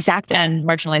 Yeah, exactly. And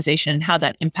marginalization and how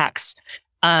that impacts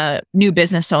new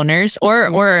business owners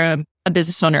or a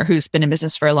business owner who's been in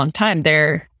business for a long time,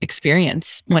 their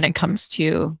experience when it comes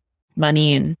to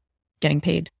money and getting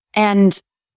paid. And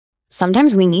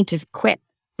sometimes we need to quit.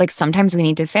 Like sometimes we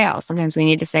need to fail. Sometimes we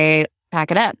need to say, pack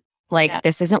it up. Like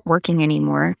this isn't working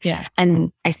anymore. Yeah.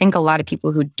 And I think a lot of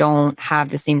people who don't have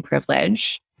the same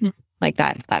privilege, like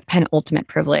that penultimate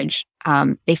privilege,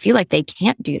 they feel like they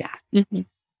can't do that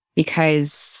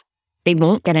because we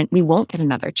won't get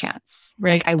another chance.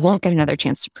 Right. Like, I won't get another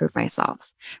chance to prove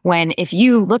myself. When if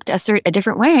you looked a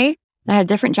different way and had a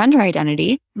different gender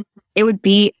identity, it would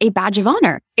be a badge of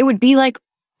honor. It would be like,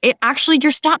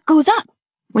 your stock goes up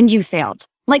when you failed.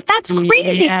 Like that's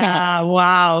crazy. Yeah.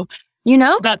 Wow.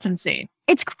 That's insane.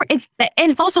 And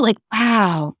it's also like,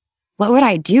 wow, what would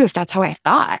I do if that's how I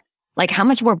thought? Like how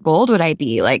much more bold would I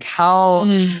be? Like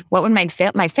what would my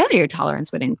failure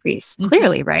tolerance would increase?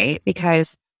 Clearly, right?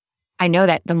 Because I know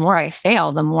that the more I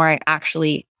fail, the more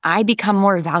I become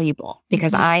more valuable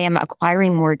because I am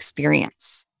acquiring more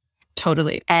experience.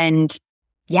 Totally. And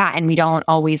we don't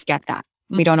always get that.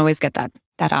 We don't always get that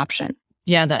option.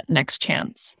 Yeah, that next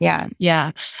chance. Yeah.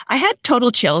 Yeah. I had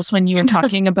total chills when you were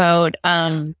talking about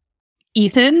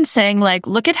Ethan saying like,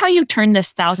 look at how you turned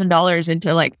this $1,000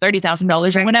 into like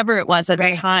 $30,000 or whatever it was at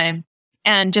the time.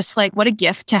 And just like, what a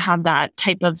gift to have that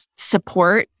type of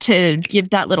support to give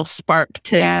that little spark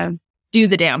to do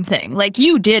the damn thing. Like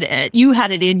you did it, you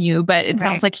had it in you, but it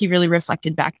sounds like he really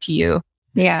reflected back to you.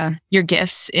 Yeah. Your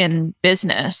gifts in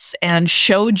business and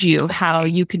showed you how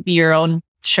you could be your own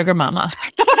sugar mama.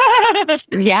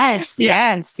 Yes.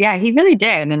 Yeah, he really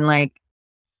did. And like,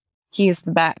 he's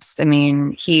the best. I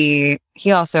mean, he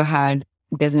also had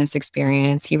business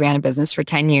experience. He ran a business for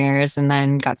 10 years and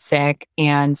then got sick.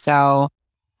 And so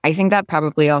I think that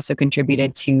probably also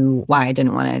contributed to why I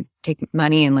didn't want to take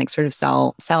money and like sort of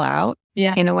sell out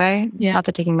in a way. Yeah. Not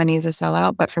that taking money is a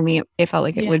sellout, but for me, it felt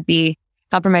like it would be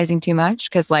compromising too much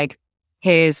because like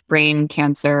his brain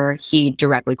cancer, he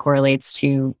directly correlates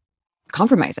to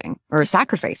compromising or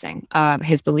sacrificing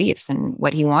his beliefs and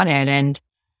what he wanted and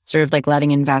sort of like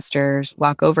letting investors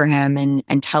walk over him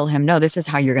and tell him, no, this is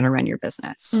how you're going to run your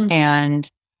business. And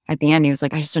at the end, he was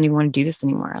like, I just don't even want to do this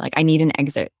anymore. Like I need an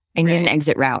exit. I need an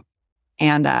exit route.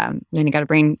 And then he got a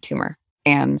brain tumor.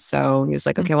 And so he was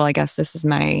like, okay, well, I guess this is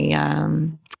my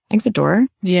exit door.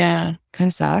 Yeah. Kind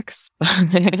of sucks,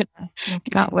 but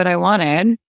got what I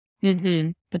wanted.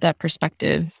 But that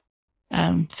perspective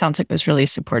sounds like it was really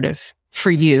supportive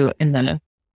for you in the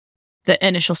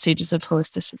initial stages of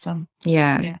holisticism.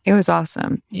 Yeah. It was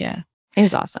awesome. Yeah. It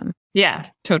was awesome. Yeah,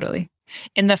 totally.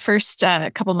 In the first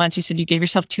couple months, you said you gave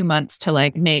yourself 2 months to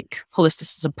like make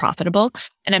holisticism profitable.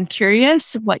 And I'm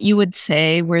curious what you would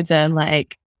say were the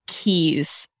like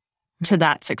keys to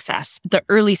that success, the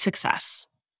early success,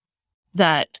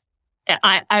 that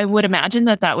I would imagine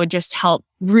that would just help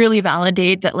really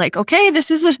validate that, like, okay,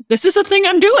 this is a thing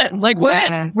I'm doing. Like,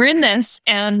 we're in this,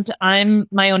 and I'm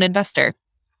my own investor.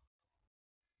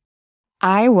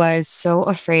 I was so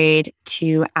afraid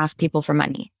to ask people for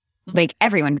money. Like,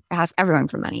 ask everyone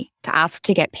for money, to ask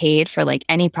to get paid for like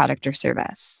any product or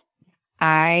service.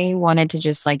 I wanted to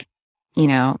just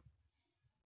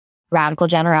radical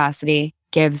generosity,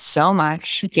 give so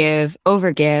much,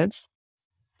 overgive,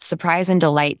 surprise and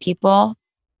delight people.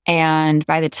 And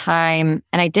by the time,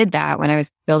 and I did that when I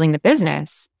was building the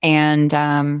business. And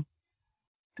then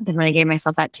when I gave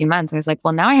myself that 2 months, I was like,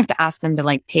 well, now I have to ask them to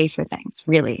like pay for things,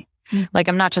 really. Like,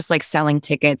 I'm not just like selling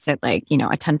tickets at like, a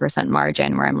 10%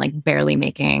 margin where I'm like barely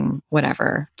making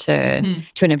whatever to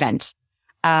an event.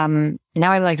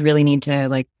 Now I like really need to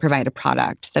like provide a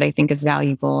product that I think is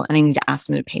valuable, and I need to ask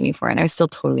them to pay me for it. And I was still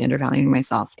totally undervaluing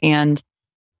myself. And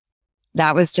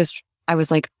that was just, I was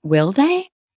like, will they?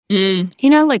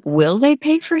 Will they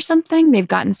pay for something? They've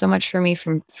gotten so much for me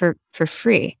for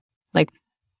free. Like,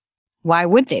 why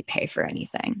would they pay for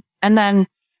anything? And then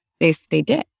they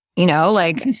did,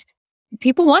 like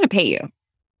people want to pay you.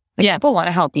 Like, people want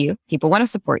to help you. People want to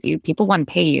support you. People want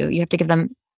to pay you. You have to give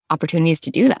them opportunities to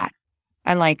do that.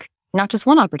 And like, not just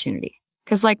one opportunity,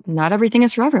 because like not everything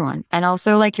is for everyone. And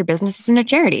also like your business isn't a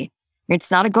charity.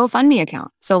 It's not a GoFundMe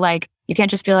account. So like, you can't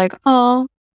just be like, oh,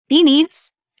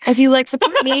 beanies. If you like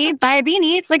support me, buy a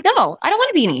beanie. It's like, no, I don't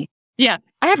want a beanie. Yeah.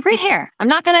 I have great hair. I'm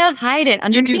not going to hide it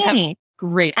under a beanie.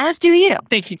 Great. As do you.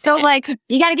 Thank you. So like,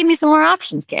 you got to give me some more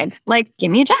options, kid. Like,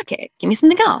 give me a jacket. Give me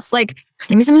something else. Like,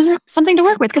 give me something to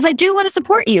work with, because I do want to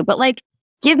support you, but like,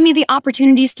 give me the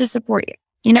opportunities to support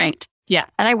you, Right. Yeah.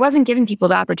 And I wasn't giving people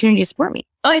the opportunity to support me.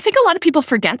 Oh, I think a lot of people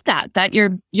forget that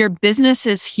your business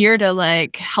is here to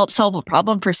like help solve a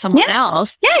problem for someone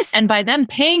else. Yes. And by them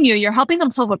paying you, you're helping them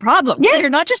solve a problem. Yes. You're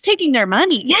not just taking their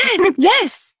money. Yes.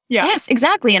 Yes. Yeah. Yes,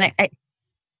 exactly. And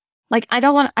I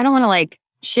don't want to like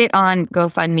shit on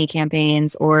GoFundMe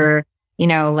campaigns or,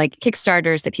 like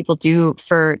Kickstarters that people do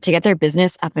to get their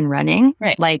business up and running.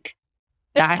 Right. Like,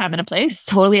 that time and a place.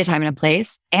 Totally a time and a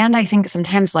place. And I think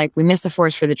sometimes like we miss the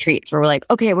forest for the trees, where we're like,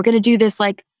 okay, we're going to do this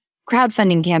like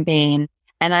crowdfunding campaign,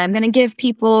 and I'm going to give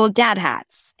people dad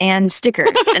hats and stickers.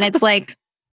 And it's like,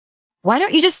 why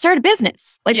don't you just start a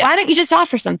business? Like, why don't you just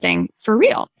offer something for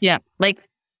real? Yeah. Like,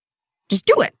 just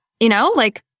do it,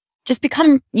 like just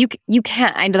become, you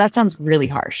can't, I know that sounds really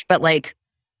harsh, but like,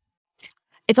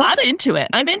 I'm into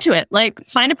it. Like,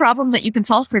 find a problem that you can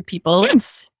solve for people.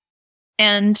 Yes.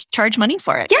 And charge money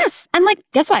for it. Yes. And like,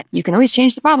 guess what? You can always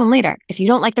change the problem later. If you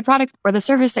don't like the product or the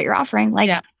service that you're offering, like,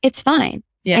 it's fine.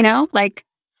 Yeah. Like,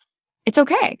 it's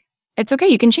okay. It's okay.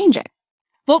 You can change it.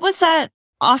 What was that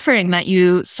offering that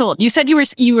you sold? You said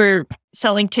you were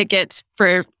selling tickets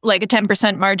for like a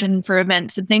 10% margin for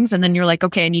events and things. And then you're like,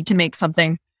 okay, I need to make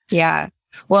something. Yeah.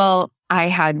 Well, I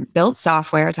had built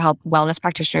software to help wellness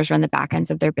practitioners run the back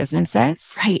ends of their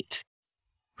businesses. Right.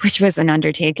 Which was an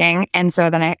undertaking. And so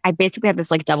then I basically had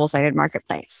this like double-sided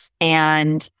marketplace,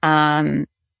 and I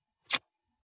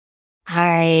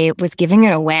was giving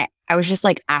it away. I was just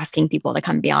like asking people to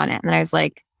come be on it. And I was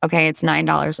like, okay, it's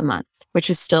 $9 a month, which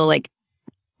was still like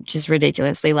just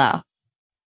ridiculously low.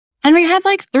 And we had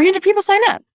like 300 people sign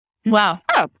up. Wow.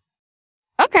 Oh,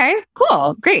 okay,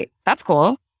 cool. Great. That's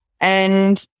cool.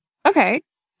 And okay.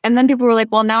 And then people were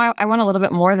like, well, now I want a little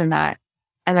bit more than that.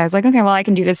 And I was like, okay, well, I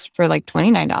can do this for like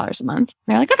 $29 a month. And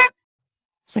they're like, okay.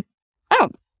 It's like, oh,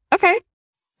 okay,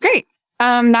 great.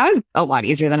 That was a lot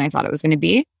easier than I thought it was going to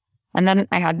be. And then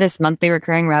I had this monthly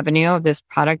recurring revenue of this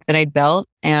product that I'd built.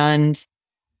 And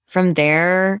from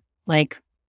there, like,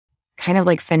 kind of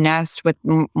like finessed with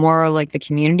more like the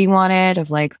community wanted,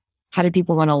 of like, how did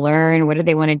people want to learn? What did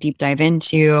they want to deep dive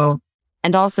into?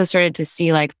 And also started to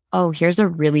see like, oh, here's a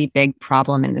really big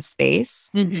problem in this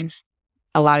space. Mm-hmm.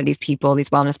 A lot of these people, these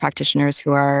wellness practitioners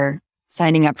who are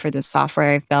signing up for this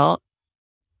software I've built,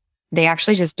 they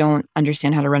actually just don't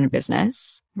understand how to run a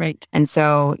business. Right. And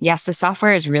so, yes, the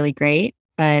software is really great,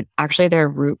 but actually their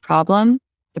root problem,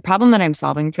 the problem that I'm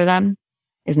solving for them,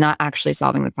 is not actually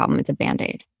solving the problem. It's a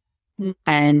Band-Aid. Mm-hmm.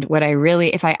 And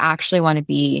if I actually want to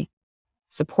be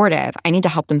supportive, I need to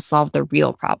help them solve the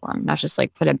real problem, not just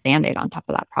like put a Band-Aid on top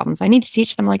of that problem. So I need to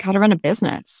teach them like how to run a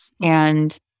business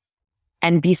and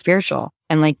be spiritual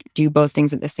and like do both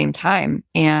things at the same time.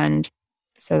 And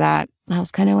so that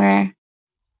was kind of where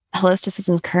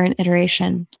holisticism's current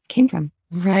iteration came from.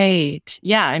 Right.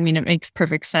 Yeah. I mean, it makes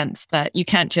perfect sense that you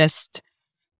can't just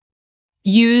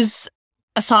use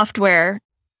a software,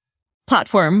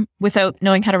 platform without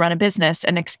knowing how to run a business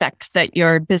and expect that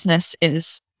your business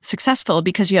is successful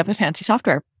because you have a fancy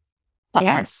software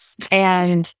platform. Yes.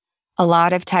 And a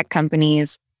lot of tech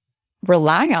companies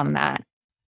rely on that,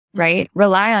 right?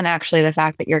 Rely on actually the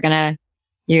fact that you're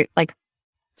like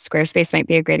Squarespace might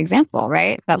be a great example,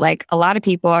 right? That like a lot of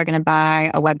people are going to buy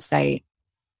a website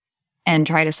and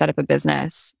try to set up a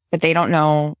business, but they don't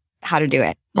know how to do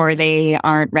it, or they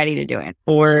aren't ready to do it,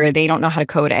 or they don't know how to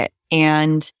code it.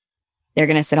 And they're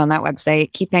going to sit on that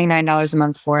website, keep paying $9 a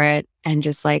month for it. And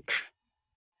just like,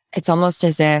 it's almost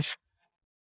as if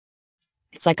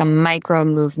it's like a micro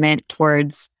movement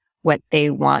towards what they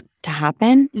want to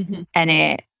happen.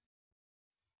 And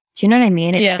do you know what I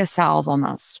mean? It's like a salve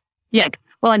almost. It's like,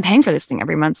 well, I'm paying for this thing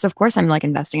every month. So of course I'm like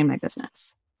investing in my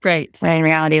business. Right. But in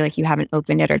reality, like you haven't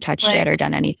opened it or touched it or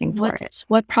done anything for it.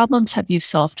 What problems have you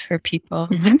solved for people?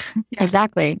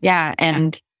 Exactly. Yeah.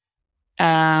 And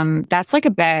that's like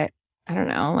a bit, I don't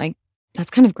know, like that's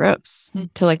kind of gross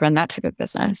to like run that type of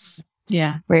business.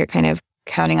 Yeah. Where you're kind of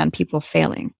counting on people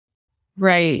failing.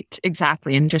 Right.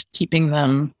 Exactly. And just keeping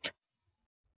them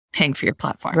paying for your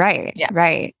platform. Right. Yeah.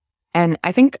 Right. And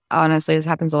I think honestly, this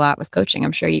happens a lot with coaching.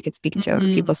 I'm sure you could speak to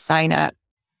people sign up.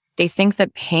 They think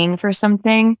that paying for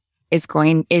something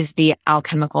is the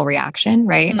alchemical reaction,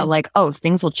 right? Of like, oh,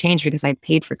 things will change because I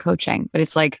paid for coaching. But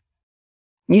it's like,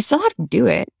 you still have to do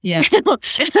it. Yeah.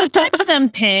 Sometimes them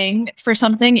paying for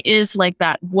something is like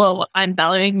that. Whoa, I'm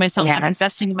valuing myself. I'm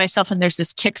investing in myself. And there's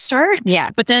this kickstart. Yeah.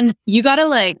 But then you got to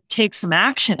like take some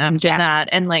action after that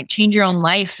and like change your own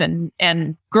life and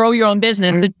grow your own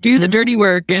business, and do the dirty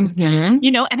work and,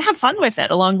 you know, and have fun with it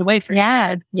along the way.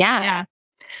 Yeah.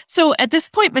 So at this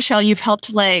point, Michelle, you've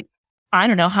helped like, I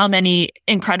don't know how many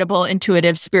incredible,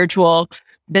 intuitive, spiritual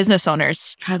business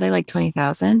owners. Probably like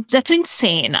 20,000. That's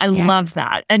insane. I love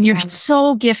that. And you're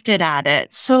so gifted at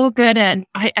it. So good. And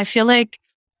I feel like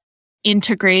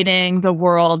integrating the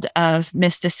world of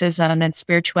mysticism and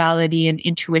spirituality and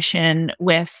intuition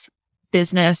with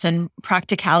business and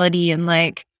practicality and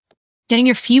like getting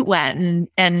your feet wet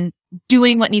and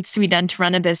doing what needs to be done to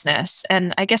run a business.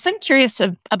 And I guess I'm curious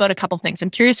about a couple things. I'm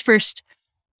curious first,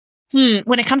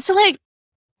 when it comes to like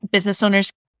business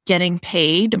owners getting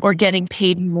paid or getting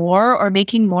paid more or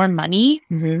making more money,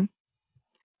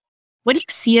 what do you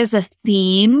see as a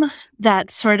theme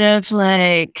that sort of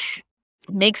like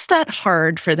makes that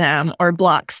hard for them or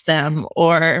blocks them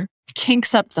or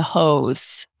kinks up the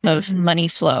hose of money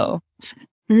flow?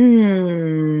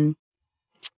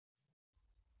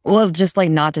 Well, just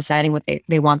like not deciding what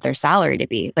they want their salary to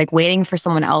be, like waiting for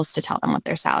someone else to tell them what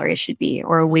their salary should be,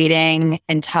 or waiting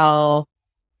until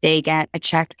they get a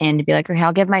check in to be like, okay,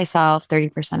 I'll give myself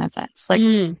 30% of this. Like,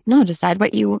 no, decide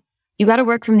what you got to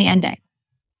work from the ending.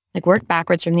 Like work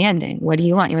backwards from the ending. What do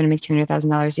you want? You want to make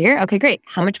 $200,000 a year? Okay, great.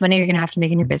 How much money are you going to have to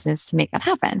make in your business to make that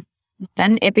happen?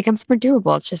 Then it becomes more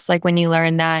doable. It's just like when you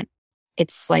learn that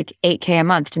it's like $8,000 a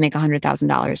month to make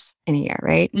 $100,000 in a year,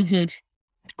 right?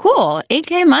 Cool.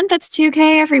 $8,000 a month. That's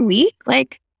 $2,000 every week.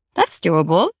 Like that's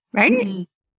doable, right?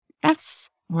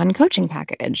 That's one coaching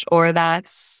package, or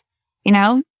that's,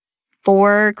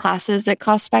 4 classes that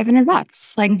cost $500.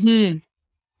 Like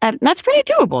that's pretty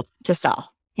doable to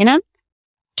sell,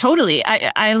 Totally.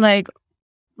 I like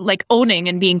owning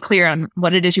and being clear on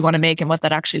what it is you want to make and what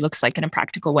that actually looks like in a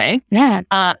practical way. Yeah.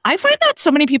 I find that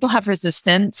so many people have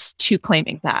resistance to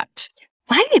claiming that.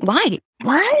 Why?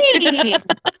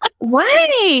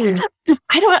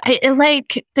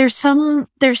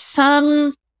 There's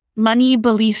some money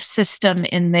belief system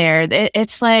in there.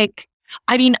 It's like,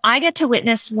 I mean, I get to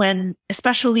witness when,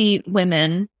 especially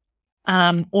women,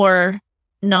 or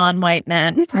non-white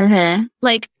men,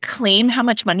 like claim how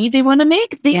much money they want to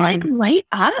make. They like light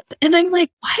up. And I'm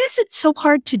like, why is it so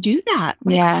hard to do that?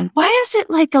 Like, why is it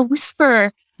like a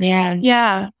whisper?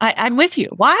 Yeah. I'm with you.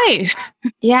 Why?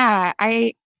 Yeah.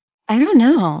 I don't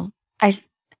know. I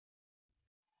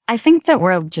think that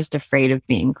we're just afraid of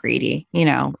being greedy,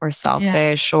 or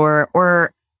selfish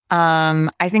or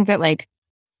I think that like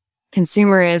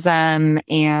consumerism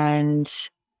and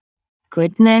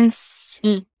goodness,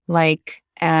 like,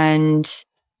 and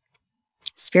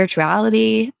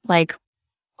spirituality, like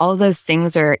all of those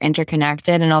things are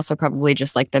interconnected, and also probably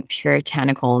just like the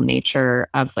puritanical nature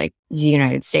of like the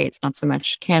United States, not so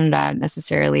much Canada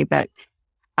necessarily, but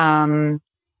also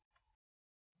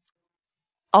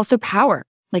power.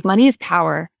 Like money is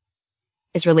power,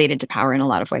 is related to power in a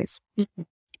lot of ways.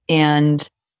 And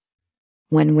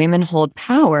when women hold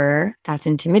power, that's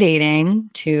intimidating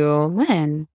to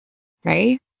men,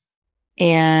 right?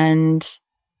 And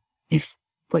if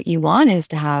what you want is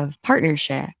to have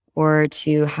partnership or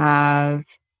to have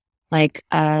Like,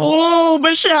 oh,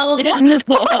 Michelle. Keep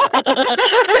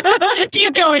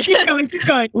going, keep going, keep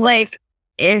going. Like,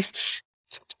 if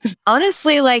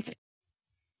honestly, like,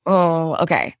 oh,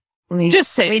 okay. Let me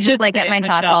just get my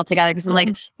thoughts all together, because I'm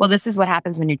like, well, this is what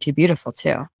happens when you're too beautiful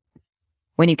too.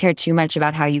 When you care too much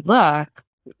about how you look,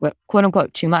 quote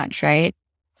unquote, too much, right?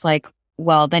 It's like,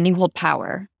 well, then you hold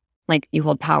power, like you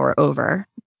hold power over.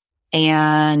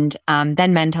 And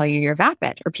then men tell you you're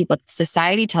vapid, or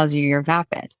society tells you you're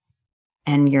vapid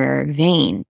and you're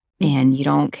vain and you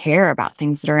don't care about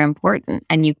things that are important.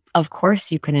 And you, of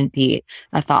course, you couldn't be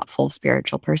a thoughtful,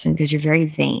 spiritual person because you're very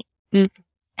vain.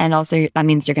 And also that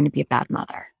means you're going to be a bad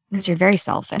mother because you're very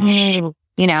selfish,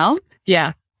 you know?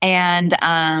 Yeah. And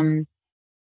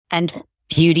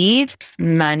beauty,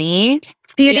 money,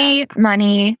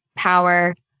 money,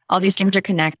 power, all these things are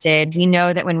connected. We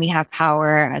know that when we have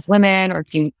power as women or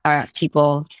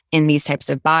people in these types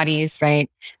of bodies, right?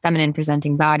 Feminine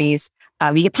presenting bodies,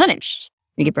 we get punished.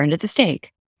 We get burned at the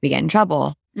stake. We get in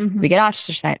trouble. We get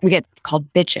ostracized. We get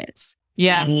called bitches.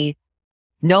 Yeah. We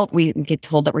get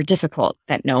told that we're difficult,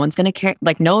 that no one's going to care.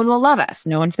 Like, no one will love us.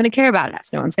 No one's going to care about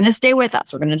us. No one's going to stay with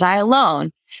us. We're going to die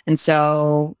alone. And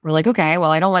so we're like, okay, well,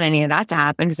 I don't want any of that to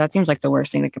happen, because that seems like the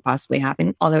worst thing that could possibly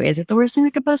happen. Although, is it the worst thing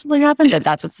that could possibly happen? But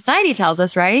that's what society tells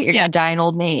us, right? You're going to die an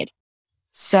old maid.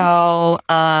 So,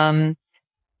 and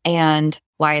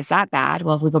why is that bad?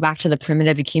 Well, if we go back to the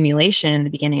primitive accumulation in the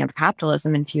beginning of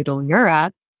capitalism in feudal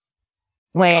Europe,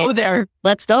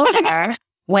 let's go there.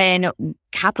 When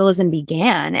capitalism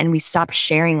began and we stopped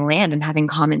sharing land and having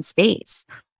common space,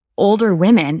 older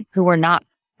women who were not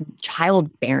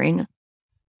childbearing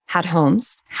had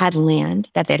homes, had land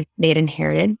that they'd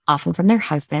inherited, often from their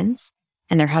husbands,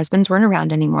 and their husbands weren't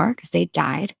around anymore because they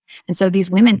died. And so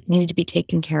these women needed to be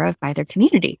taken care of by their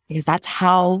community, because that's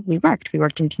how we worked. We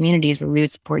worked in communities where we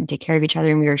would support and take care of each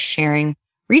other, and we were sharing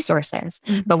resources.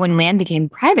 But when land became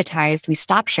privatized, we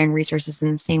stopped sharing resources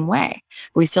in the same way.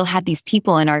 We still had these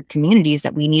people in our communities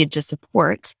that we needed to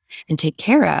support and take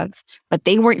care of, but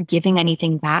they weren't giving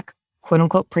anything back, quote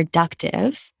unquote,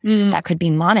 productive that could be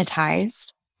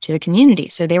monetized to the community.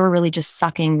 So they were really just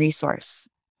sucking resource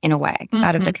in a way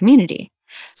out of the community.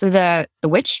 So the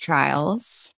witch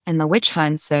trials and the witch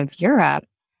hunts of Europe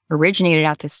originated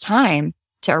at this time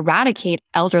to eradicate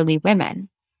elderly women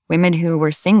who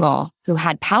were single, who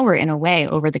had power in a way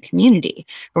over the community,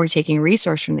 who were taking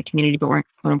resource from the community, but weren't,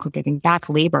 quote unquote, giving back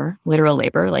labor, literal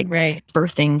labor, like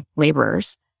birthing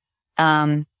laborers,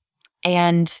 and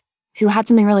who had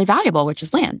something really valuable, which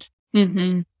is land.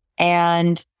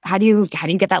 And how do you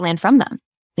get that land from them?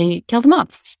 Then you kill them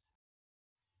off,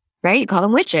 right? You call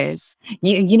them witches.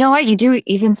 You know what? You do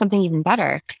even something even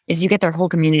better is you get their whole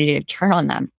community to turn on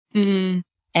them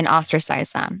and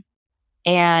ostracize them.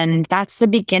 And that's the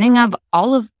beginning of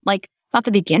all of, like, it's not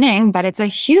the beginning, but it's a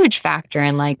huge factor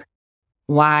in like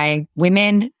why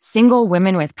single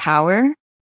women with power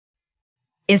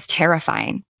is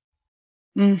terrifying.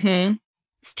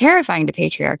 It's terrifying to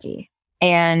patriarchy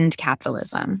and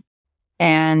capitalism.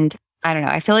 And I don't know,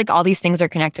 I feel like all these things are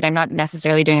connected. I'm not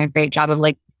necessarily doing a great job of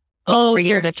like,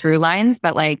 you're the true lines,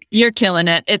 but like, you're killing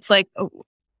it. It's like,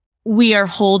 we are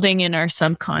holding in our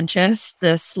subconscious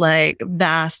this like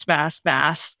vast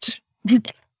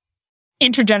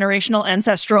intergenerational,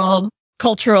 ancestral,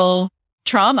 cultural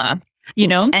trauma, you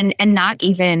know? And not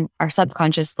even our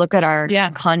subconscious. Look at our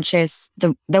conscious,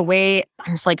 the way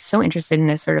I was like so interested in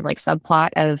this sort of like subplot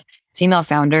of female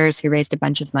founders who raised a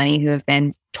bunch of money who have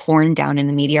been torn down in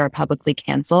the media or publicly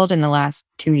canceled in the last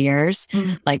 2 years.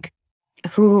 Like,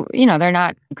 who, you know, they're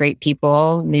not great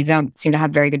people. They don't seem to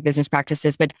have very good business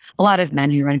practices, but a lot of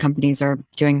men who run companies are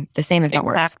doing the same, if not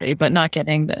worse. Exactly, but not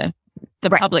getting the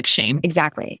public shame.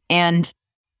 Exactly. And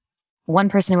one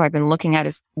person who I've been looking at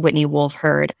is Whitney Wolfe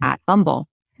Herd at Bumble.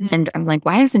 And I'm like,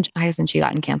 why hasn't she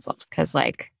gotten canceled? Because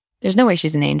like, there's no way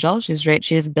she's an angel. She's rich.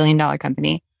 She has $1 billion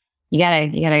company. You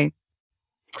gotta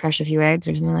crush a few eggs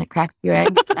or something, like crack a few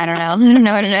eggs. I don't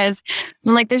know what it is.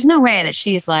 I'm like, there's no way that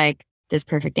she's like this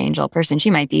perfect angel person.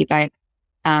 She might be, but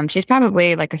she's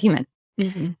probably like a human.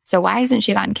 So why hasn't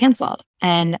she gotten canceled?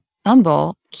 And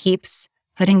Bumble keeps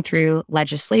putting through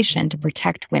legislation to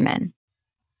protect women,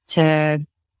 to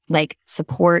like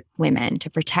support women, to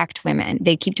protect women.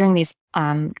 They keep doing these,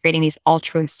 creating these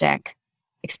altruistic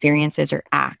experiences or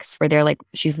acts where they're like,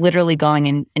 she's literally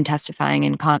going and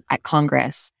testifying at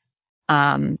Congress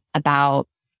about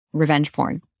revenge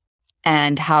porn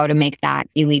and how to make that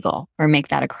illegal or make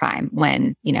that a crime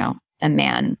when, you know, a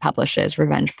man publishes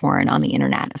revenge porn on the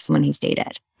internet of someone he's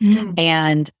dated.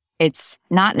 And it's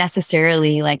not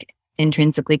necessarily like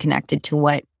intrinsically connected to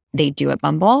what they do at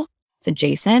Bumble. It's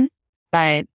adjacent,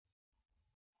 but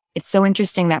it's so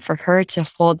interesting that for her to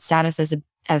hold status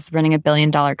as running $1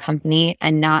 billion company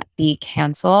and not be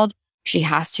canceled, she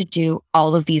has to do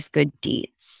all of these good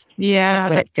deeds. Yeah. That's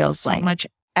what it feels so like. Much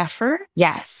effort.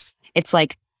 Yes. It's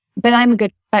like, but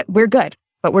we're good.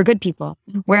 But we're good people.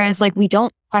 Whereas like we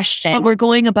don't question. But we're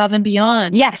going above and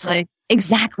beyond. Yes. Like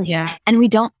exactly. Yeah. And we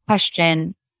don't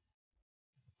question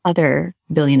other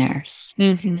billionaires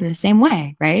in the same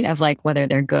way, right? Of like whether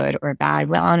they're good or bad.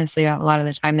 Well, honestly, a lot of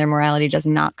the time their morality does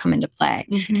not come into play.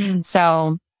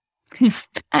 So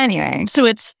anyway. So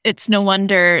it's no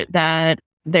wonder that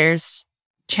there's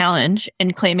challenge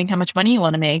in claiming how much money you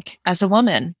want to make as a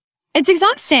woman. It's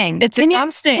exhausting. It's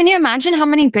exhausting. Can you imagine how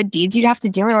many good deeds you'd have to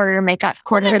do in order to make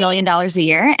 $250,000 a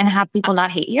year and have people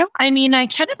not hate you? I mean, I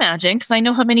can imagine because I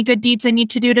know how many good deeds I need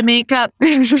to do to make up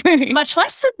much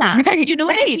less than that. Right. You know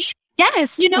what I mean?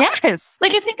 Yes. You know? Yes.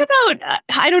 Like I think about,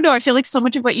 I don't know, I feel like so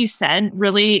much of what you said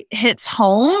really hits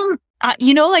home.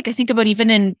 You know, like I think about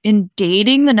even in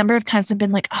dating, the number of times I've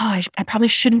been like, oh, I probably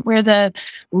shouldn't wear the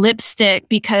lipstick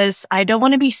because I don't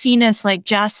want to be seen as like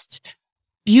just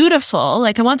beautiful.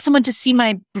 Like I want someone to see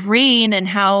my brain and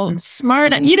how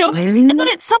smart you know. And then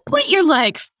at some point you're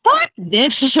like, fuck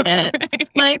this shit.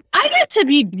 Like I get to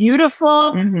be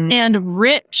beautiful and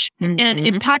rich and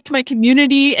impact my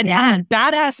community and have a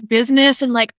badass business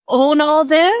and like own all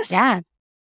this. Yeah.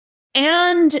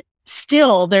 And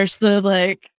still there's the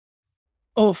like,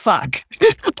 oh fuck.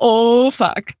 Oh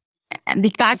fuck. And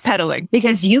backpedaling.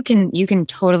 Because you can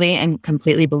totally and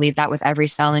completely believe that with every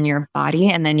cell in your body.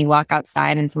 And then you walk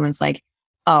outside and someone's like,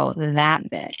 oh, that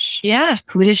bitch. Yeah.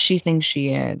 Who does she think she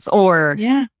is? Or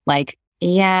like,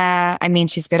 yeah, I mean,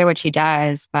 she's good at what she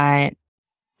does, but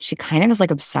she kind of is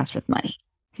like obsessed with money.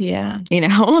 Yeah. You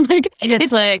know, like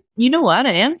it's like, you know what?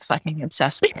 I am fucking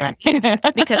obsessed with money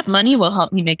because money will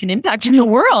help me make an impact in the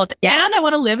world. Yeah. And I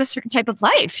want to live a certain type of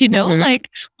life, you know, like,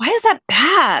 why is that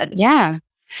bad? Yeah.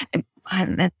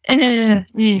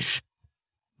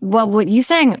 Well, what you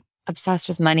saying obsessed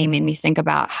with money made me think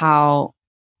about how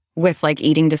with like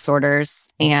eating disorders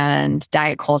and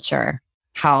diet culture,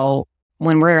 how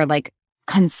when we're like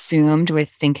consumed with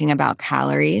thinking about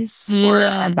calories for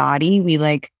our body, we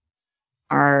like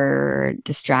are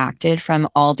distracted from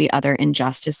all the other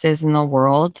injustices in the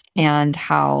world and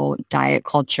how diet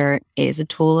culture is a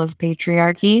tool of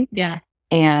patriarchy. Yeah.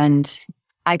 And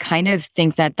I kind of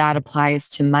think that applies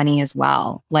to money as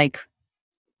well, like,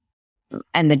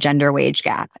 and the gender wage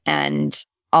gap and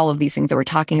all of these things that we're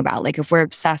talking about. Like if we're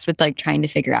obsessed with like trying to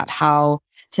figure out how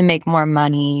to make more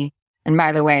money, and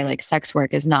by the way, like sex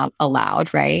work is not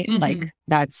allowed, right? Like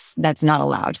that's not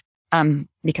allowed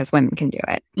because women can do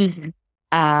it.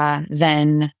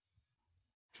 Then,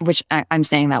 which I'm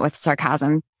saying that with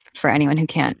sarcasm for anyone who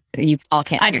can't, you all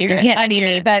can't. I can't see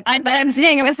me, but I'm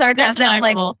saying it with sarcasm.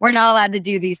 Like we're not allowed to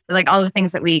do these, like all the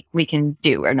things that we can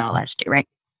do, we're not allowed to do, right?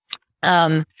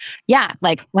 Yeah,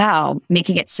 like wow,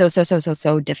 making it so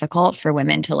difficult for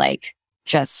women to like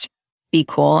just be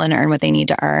cool and earn what they need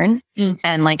to earn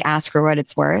and like ask for what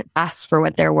it's worth, ask for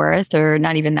what they're worth, or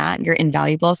not even that. You're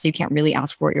invaluable, so you can't really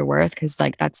ask for what you're worth because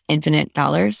like that's infinite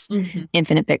dollars,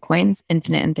 infinite Bitcoins,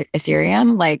 infinite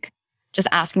Ethereum. Like just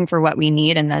asking for what we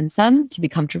need and then some to be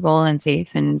comfortable and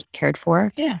safe and cared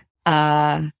for. Yeah.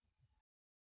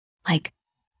 Like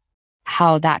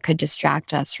how that could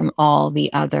distract us from all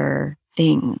the other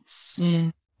things.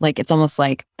 Like it's almost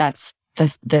like that's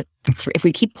the if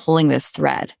we keep pulling this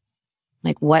thread,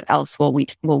 like what else will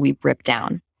we rip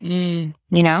down? You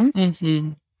know?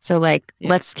 So like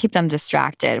let's keep them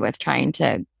distracted with trying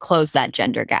to close that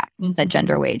gender gap, that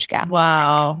gender wage gap.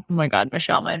 Wow. Oh my God,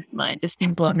 Michelle, my mind is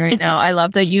being blown right now. I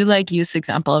love that you like use the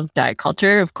example of diet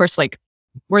culture. Of course, like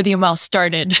Worthy and Well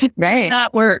started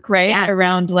that work, right? Yeah.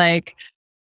 Around like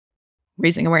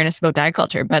raising awareness about diet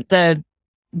culture, but the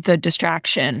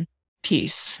distraction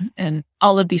piece and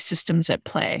all of these systems at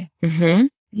play.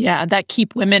 Yeah, that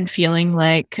keep women feeling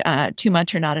like too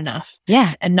much or not enough.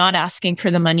 Yeah. And not asking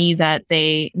for the money that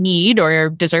they need or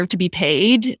deserve to be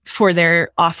paid for their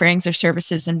offerings or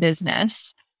services in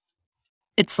business.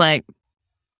 It's like,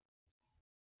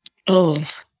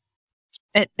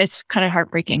 it's kind of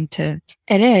heartbreaking to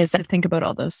think about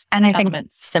all those and I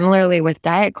elements. Think similarly with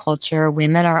diet culture,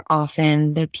 women are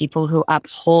often the people who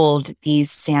uphold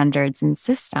these standards and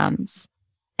systems.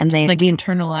 And we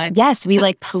internalize. Yes, we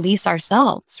like police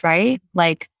ourselves, right?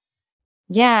 Like,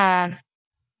 yeah,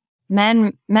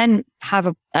 men have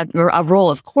a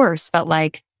role, of course, but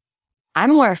like,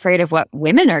 I'm more afraid of what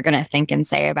women are going to think and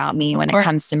say about me when it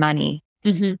comes to money.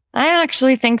 I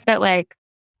actually think that like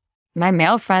my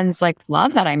male friends like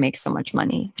love that I make so much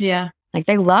money. Yeah. Like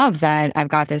they love that I've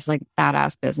got this like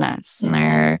badass business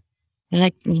and You're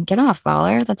like, get off,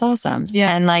 baller. That's awesome.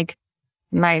 Yeah. And like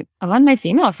a lot of my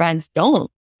female friends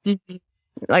don't. Mhm.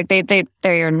 Like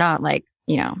they're not like,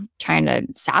 trying to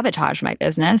sabotage my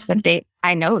business, but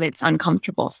I know that it's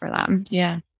uncomfortable for them.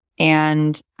 Yeah.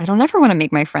 And I don't ever want to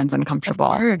make my friends Of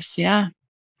uncomfortable. course. Yeah.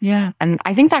 Yeah. And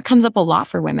I think that comes up a lot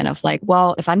for women of like,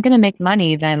 well, if I'm going to make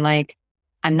money, then like,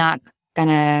 I'm not going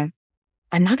to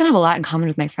have a lot in common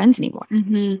with my friends anymore.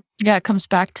 Mm-hmm. Yeah. It comes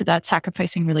back to that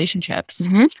sacrificing relationships.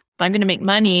 Mm-hmm. If I'm going to make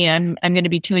money, I'm going to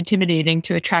be too intimidating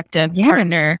to attract a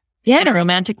partner in a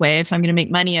romantic way. If I'm going to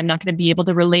make money, I'm not going to be able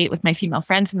to relate with my female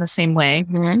friends in the same way.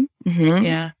 Mm-hmm. Mm-hmm.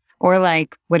 Yeah. Or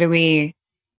like, what do we...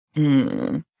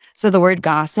 So the word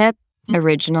gossip,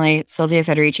 originally, Sylvia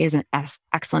Federici has an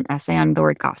excellent essay on the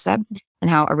word gossip and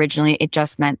how originally it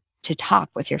just meant to talk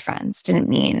with your friends. It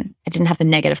didn't have the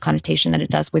negative connotation that it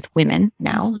does with women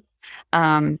now.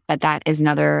 But that is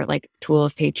another like tool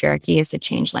of patriarchy, is to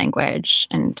change language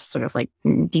and to sort of like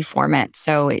deform it.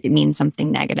 So it means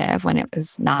something negative when it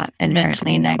was not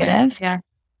inherently negative. Yeah.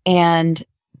 And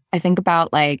I think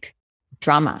about like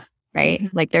drama, right?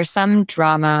 Mm-hmm. Like there's some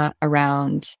drama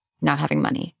around not having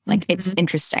money. Like it's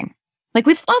interesting. Like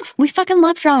we fucking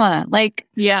love drama. Like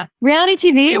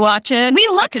reality TV. We watch it. We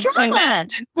love drama.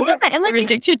 Yeah, and like we're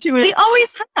addicted to it. We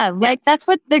always have. Like that's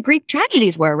what the Greek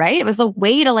tragedies were, right? It was a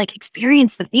way to like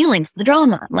experience the feelings, the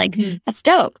drama. Like that's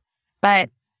dope. But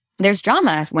there's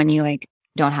drama when you like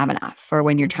don't have enough, or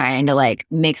when you're trying to like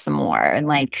make some more, and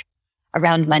like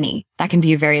around money. That can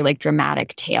be a very like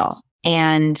dramatic tale.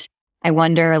 And I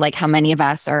wonder like how many of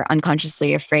us are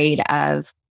unconsciously afraid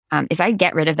of, if I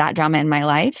get rid of that drama in my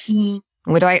life,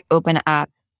 what do I open up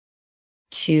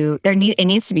to? It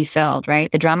needs to be filled, right?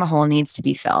 The drama hole needs to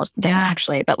be filled. It doesn't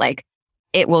actually, but like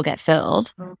it will get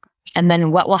filled. And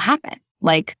then what will happen?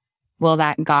 Like, will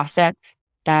that gossip,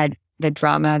 the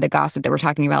drama, the gossip that we're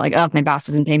talking about, like, oh, my boss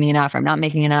doesn't pay me enough, or I'm not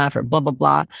making enough, or blah, blah,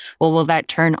 blah. Well, will that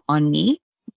turn on me?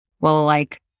 Well,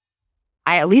 like,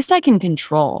 at least I can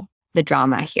control the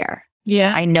drama here.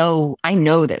 Yeah. I know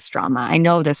this drama. I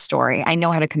know this story. I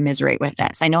know how to commiserate with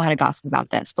this. I know how to gossip about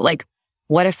this. But like,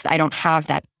 what if I don't have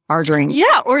that arguing?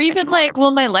 Yeah. Or even like, will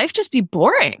my life just be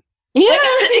boring? Yeah.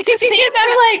 Like, you can see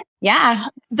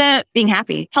that that being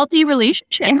happy, healthy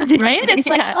relationship, right? It's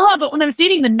like, but when I was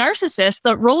dating the narcissist,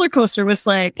 the roller coaster was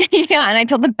like, and I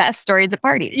told the best stories at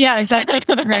parties. Yeah, exactly.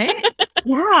 Right?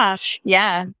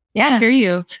 Yeah. I hear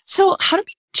you. So how do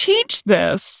we change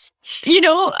this?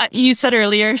 You said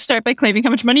earlier, start by claiming how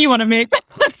much money you want to make.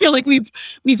 I feel like we've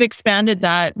expanded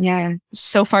that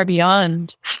so far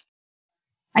beyond.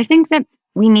 I think that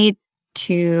we need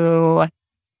to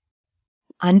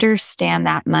understand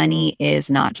that money is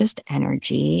not just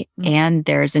energy, and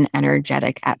there's an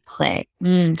energetic at play.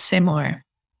 Say more.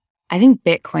 I think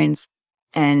Bitcoins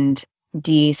and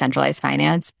decentralized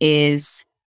finance is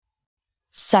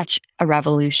such a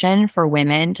revolution for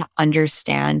women to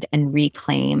understand and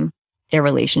reclaim their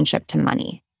relationship to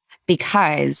money,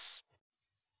 because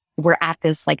we're at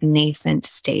this like nascent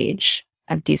stage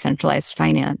of decentralized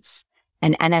finance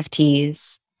and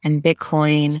NFTs and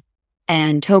Bitcoin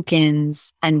and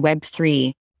tokens and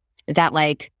Web3, that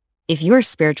like, if you're a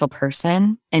spiritual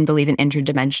person and believe in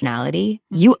interdimensionality,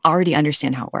 you already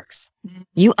understand how it works.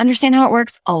 You understand how it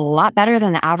works a lot better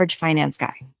than the average finance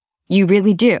guy. You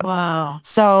really do. Wow.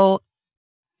 So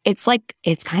it's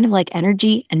kind of like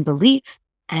energy and belief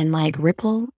and like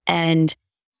ripple and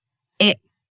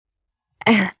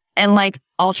like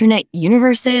alternate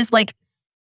universes. Like,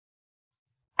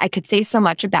 I could say so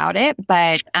much about it,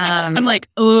 but I'm like,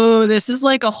 oh, this is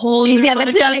like a whole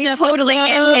totally.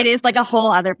 It is like a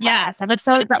whole other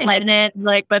episode,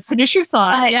 but finish your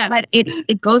thought. But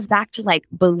it goes back to like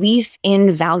belief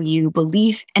in value,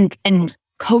 belief and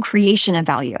co-creation of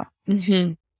value.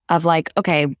 Of like,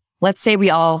 okay, let's say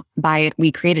we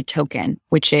create a token,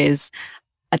 which is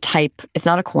a type. It's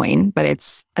not a coin, but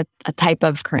it's a type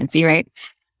of currency, right?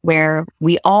 Where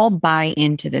we all buy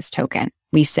into this token.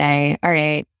 We say, all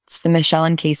right, it's the Michelle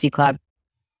and Casey Club.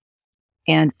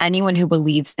 And anyone who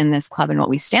believes in this club and what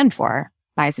we stand for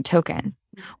buys a token.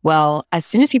 Well, as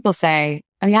soon as people say,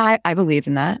 oh yeah, I believe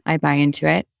in that, I buy into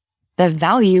it, the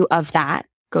value of that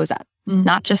goes up.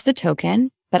 Not just the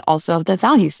token, but also of the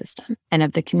value system and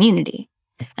of the community.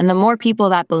 And the more people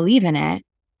that believe in it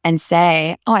and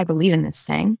say, oh, I believe in this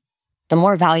thing, the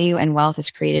more value and wealth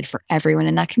is created for everyone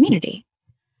in that community.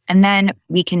 And then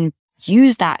we can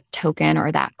use that token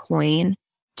or that coin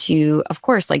to, of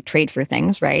course, like trade for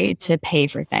things, right? To pay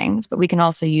for things, but we can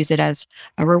also use it as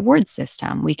a reward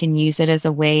system. We can use it as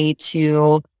a way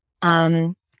to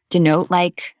denote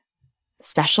like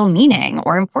special meaning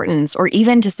or importance, or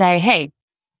even to say, hey,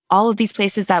 all of these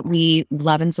places that we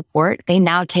love and support, they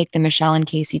now take the Michelle and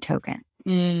Casey token.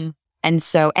 And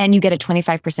so, and you get a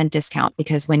 25% discount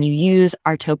because when you use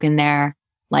our token there,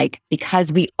 like,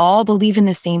 because we all believe in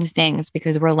the same things,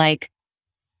 because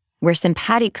we're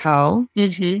simpatico,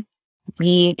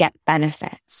 we get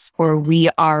benefits, or we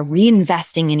are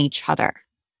reinvesting in each other.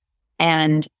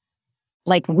 And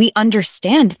like, we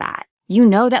understand that, you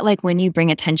know, that like when you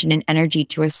bring attention and energy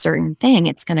to a certain thing,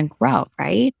 it's going to grow,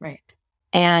 right? Right.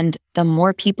 And the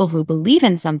more people who believe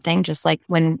in something, just like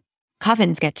when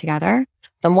covens get together,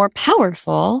 the more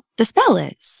powerful the spell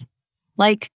is.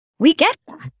 Like, we get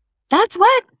that. That's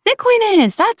what Bitcoin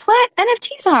is. That's what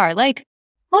NFTs are. Like,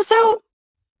 also,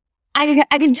 I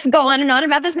can just go on and on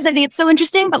about this because I think it's so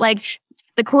interesting. But like,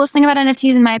 the coolest thing about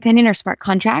NFTs, in my opinion, are smart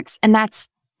contracts. And that's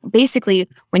basically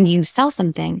when you sell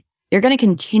something, you're going to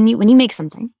continue, when you make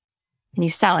something and you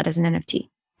sell it as an NFT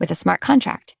with a smart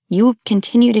contract, you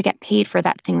continue to get paid for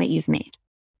that thing that you've made.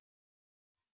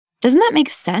 Doesn't that make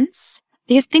sense?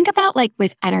 Because think about like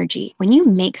with energy, when you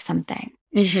make something,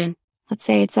 let's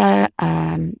say it's a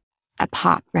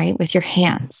pot, right? With your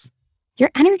hands,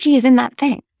 your energy is in that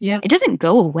thing. Yeah. It doesn't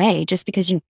go away just because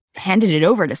you handed it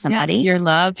over to somebody. Yeah. Your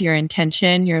love, your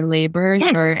intention, your labor,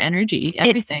 your energy,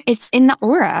 everything. It's in the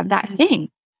aura of that thing.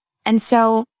 And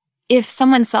so if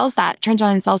someone sells that, turns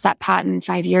on and sells that pot in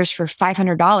 5 years for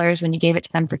 $500 when you gave it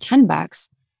to them for $10,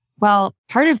 well,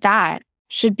 part of that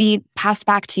should be passed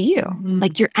back to you.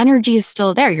 Like, your energy is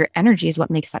still there. Your energy is what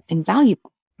makes that thing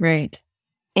valuable. Right.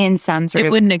 In some sort of...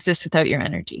 It wouldn't exist without your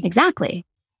energy. Exactly.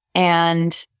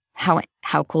 And how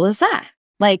cool is that?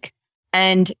 Like,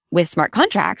 and with smart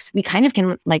contracts, we kind of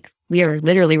can, like, we are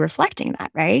literally reflecting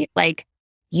that, right? Like,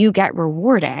 you get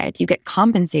rewarded, you get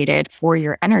compensated for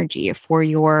your energy, for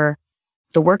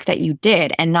the work that you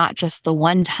did, and not just the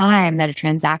one time that a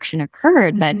transaction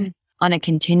occurred, but on a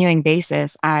continuing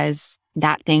basis as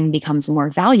that thing becomes more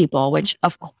valuable, which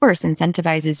of course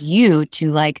incentivizes you to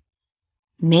like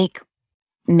make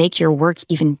your work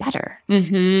even better,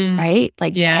 right?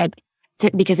 Like,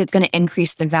 because it's going to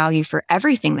increase the value for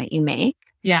everything that you make.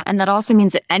 Yeah. And that also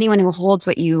means that anyone who holds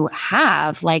what you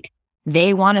have, like,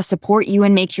 they want to support you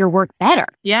and make your work better.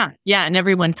 Yeah. Yeah. And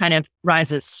everyone kind of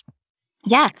rises.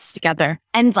 Yes. Together.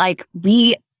 And like,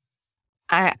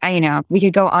 I you know, we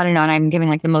could go on and on. I'm giving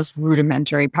like the most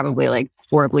rudimentary, probably like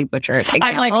horribly butchered example.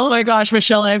 I'm like, oh my gosh,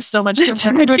 Michelle, I have so much to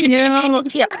share with you.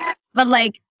 Yeah. But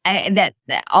like, that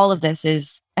all of this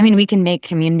is, I mean, we can make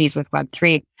communities with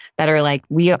Web3 that are like,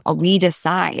 we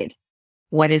decide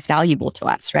what is valuable to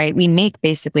us, right? We make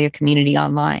basically a community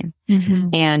online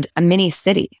and a mini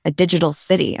city, a digital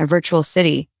city, a virtual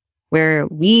city where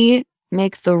we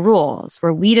make the rules,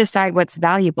 where we decide what's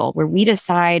valuable, where we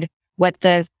decide what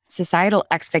the societal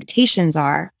expectations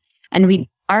are. And we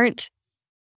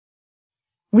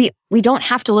don't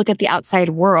have to look at the outside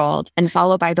world and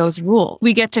follow by those rules.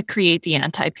 We get to create the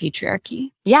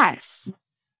anti-patriarchy. Yes.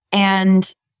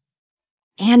 And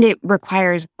it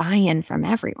requires buy-in from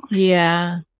everyone.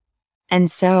 Yeah.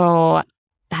 And so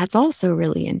that's also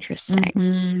really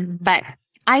interesting. But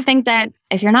I think that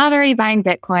if you're not already buying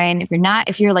Bitcoin,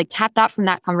 if you're like tapped out from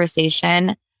that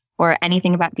conversation or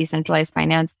anything about decentralized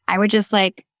finance, I would just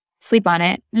like sleep on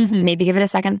it, maybe give it a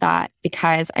second thought,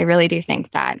 because I really do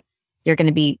think that you're going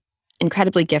to be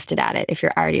incredibly gifted at it. If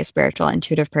you're already a spiritual,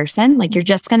 intuitive person, like, you're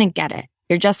just going to get it.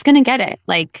 You're just going to get it.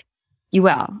 Like, you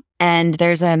will. And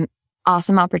there's an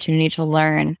awesome opportunity to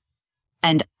learn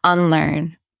and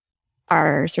unlearn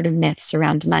our sort of myths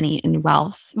around money and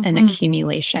wealth and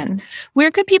accumulation.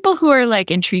 Where could people who are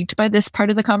like intrigued by this part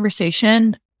of the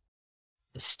conversation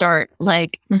start,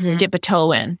 like, dip a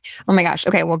toe in? Oh my gosh.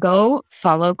 Okay. Well, go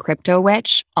follow Crypto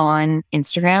Witch on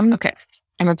Instagram. Okay.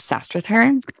 I'm obsessed with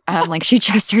her. Like, she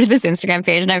just started this Instagram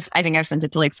page, and I think I've sent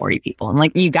it to like 40 people. I'm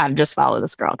like, you got to just follow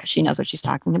this girl because she knows what she's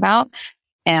talking about.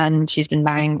 And she's been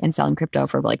buying and selling crypto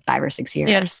for like 5 or 6 years.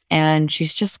 Yes. And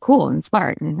she's just cool and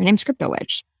smart. And her name's Crypto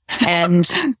Witch. And,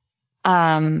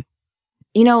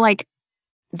 you know, like,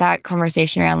 that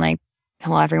conversation around like,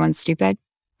 well, everyone's stupid.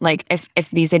 Like,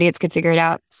 if these idiots could figure it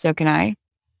out, so can I.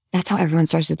 That's how everyone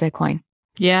starts with Bitcoin.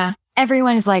 Yeah.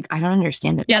 Everyone is like, I don't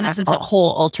understand it. Yeah, this is a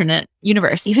whole alternate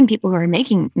universe. Even people who are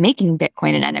making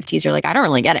Bitcoin and NFTs are like, I don't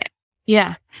really get it.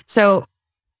 Yeah. So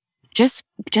just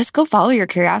go follow your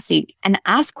curiosity and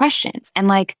ask questions, and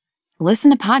like,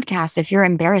 listen to podcasts if you're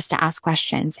embarrassed to ask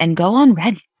questions, and go on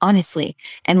Reddit, honestly.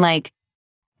 And like,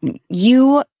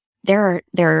 there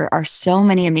are so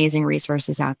many amazing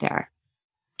resources out there.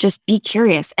 Just be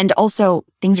curious. And also,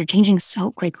 things are changing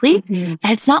so quickly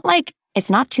that it's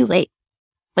not too late.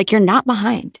 Like, you're not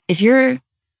behind. If you're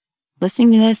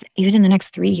listening to this, even in the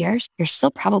next 3 years, you're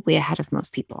still probably ahead of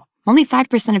most people. Only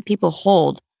 5% of people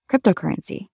hold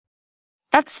cryptocurrency.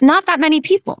 That's not that many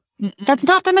people. That's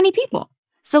not that many people.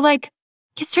 So like,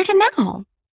 get started now.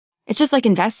 It's just like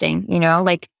investing,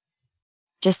 like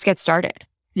just get started.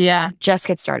 Yeah. Just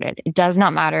get started. It does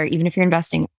not matter. Even if you're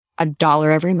investing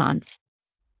 $1 every month,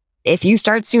 if you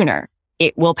start sooner,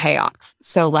 it will pay off.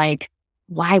 So like,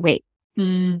 why wait?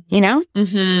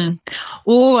 Mm-hmm.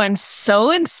 Oh, I'm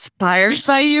so inspired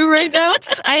by you right now.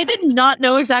 I did not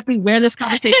know exactly where this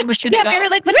conversation was going to go. We were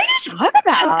like, what are we going to talk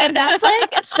about? And that's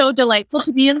like so delightful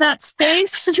to be in that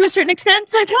space to a certain extent.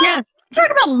 It's like, talk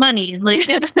about money, like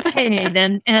and paid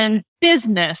and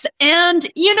business. And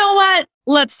you know what?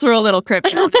 Let's throw a little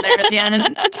crypto in there at the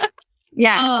end.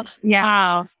 Yeah.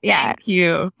 Wow. Yeah. Thank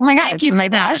you. Oh my God. It's my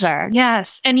pleasure.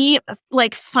 Yes. Any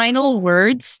like final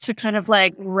words to kind of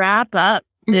like wrap up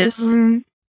this? Mm-hmm.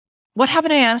 What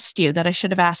haven't I asked you that I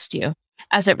should have asked you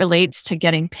as it relates to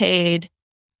getting paid,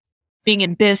 being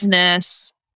in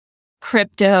business,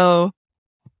 crypto?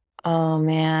 Oh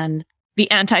man. The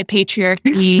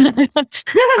anti-patriarchy.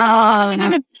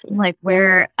 Like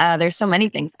where there's so many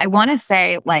things. I want to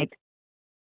say like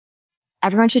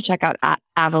everyone should check out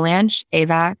Avalanche.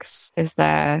 AVAX is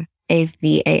the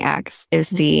AVAX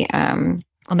is the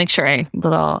I'll make sure I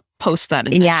little post that.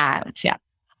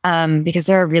 Because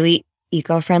they're a really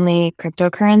eco-friendly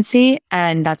cryptocurrency,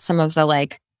 and that's some of the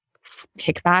like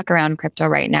kickback around crypto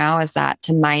right now is that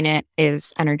to mine it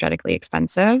is energetically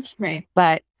expensive, right?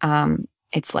 But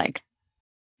it's like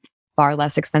far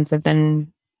less expensive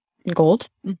than gold,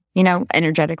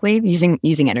 energetically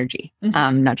using energy,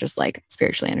 not just like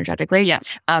spiritually energetically. Yes.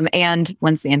 And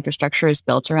once the infrastructure is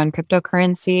built around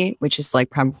cryptocurrency, which is like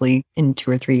probably in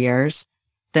 2 or 3 years,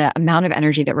 the amount of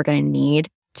energy that we're going to need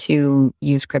to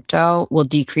use crypto will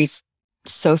decrease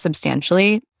so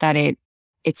substantially that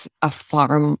it's a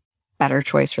far better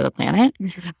choice for the planet.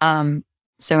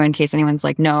 So in case anyone's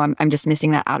like, no, I'm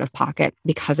dismissing that out of pocket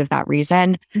because of that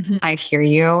reason, I hear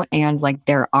you. And like,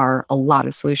 there are a lot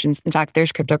of solutions. In fact,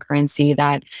 there's cryptocurrency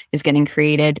that is getting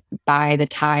created by the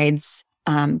tides,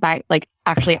 by like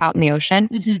actually out in the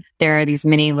ocean. There are these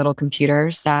mini little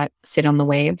computers that sit on the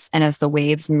waves. And as the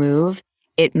waves move,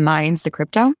 it mines the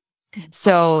crypto.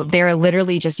 So they're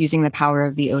literally just using the power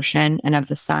of the ocean and of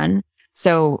the sun.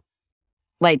 So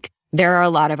like, there are a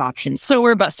lot of options. So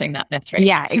we're busting that myth, right?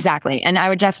 Yeah, exactly. And I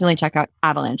would definitely check out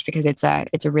Avalanche because it's a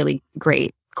really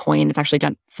great coin. It's actually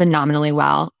done phenomenally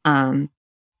well over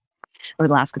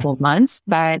the last couple of months.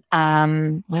 But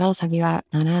what else have you not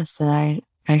asked that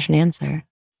I should answer?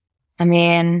 I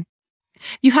mean,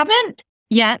 you haven't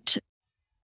yet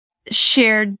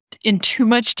shared in too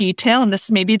much detail, and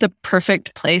this may be the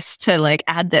perfect place to like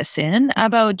add this in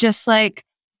about just like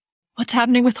what's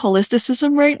happening with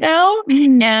holisticism right now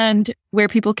and where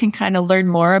people can kind of learn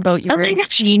more about your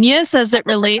genius as it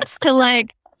relates to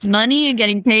like money and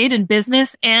getting paid in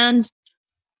business and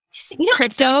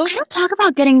crypto. I don't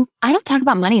talk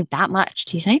about money that much.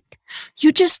 Do you think?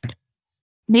 You just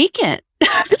make it.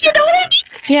 You know what I mean?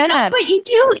 Yeah. No, but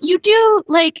you do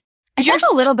like, I talk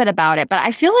a little bit about it, but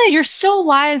I feel like you're so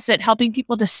wise at helping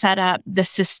people to set up the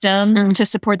system to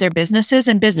support their businesses,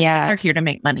 and businesses are here to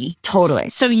make money. Totally.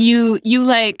 So you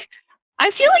like,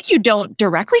 I feel like you don't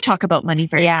directly talk about money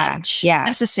very much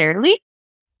necessarily.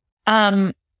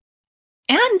 And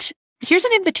here's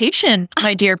an invitation,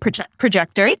 my dear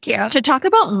projector, Thank you. To talk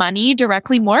about money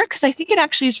directly more, because I think it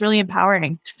actually is really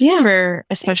empowering for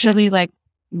especially like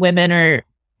women or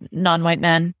non-white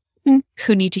men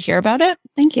who need to hear about it.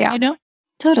 Thank you.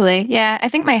 Totally. Yeah. I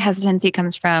think my hesitancy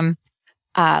comes from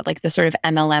like the sort of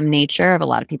MLM nature of a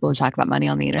lot of people who talk about money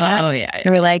on the internet. Oh, yeah.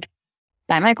 They were like,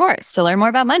 buy my course to learn more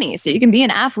about money so you can be an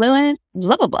affluent,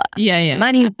 blah, blah, blah. Yeah.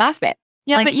 Money boss bit.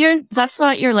 Yeah, like, but that's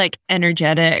not your like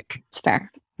energetic it's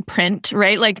fair print,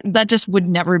 right? Like that just would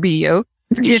never be you.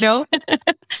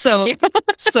 So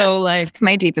like it's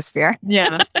my deepest fear.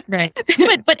 Yeah, right.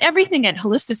 But everything at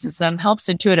holisticism helps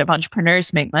intuitive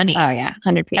entrepreneurs make money. Oh yeah,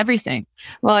 100%. Everything.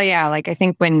 Well, yeah, like I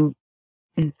think when,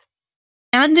 and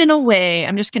in a way,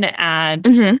 I'm just going to add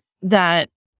that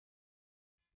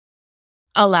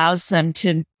allows them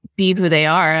to be who they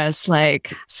are as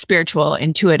like spiritual,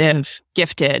 intuitive,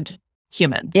 gifted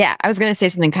humans. Yeah, I was going to say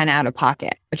something kind of out of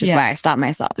pocket, which is why I stopped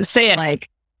myself. Say it. Like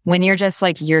when you're just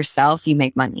like yourself, you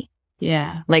make money.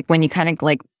 Yeah. Like when you kind of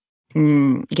like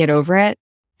get over it.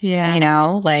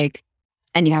 Yeah. Like,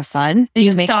 and you have fun.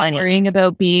 You make stop money. Worrying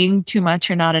about being too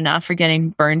much or not enough or getting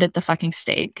burned at the fucking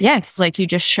stake. Yes. Like you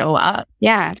just show up.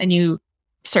 Yeah. And you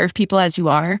serve people as you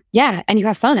are. Yeah. And you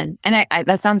have fun. And I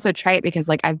that sounds so trite because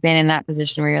like I've been in that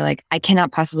position where you're like, I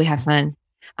cannot possibly have fun.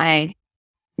 I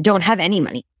don't have any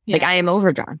money. Yeah. Like I am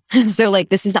overdrawn. So like,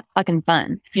 this is not fucking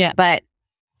fun. Yeah. But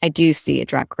I do see a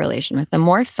direct correlation with the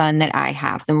more fun that I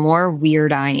have, the more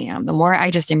weird I am, the more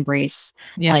I just embrace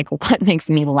like what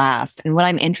makes me laugh and what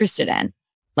I'm interested in.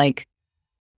 Like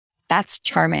that's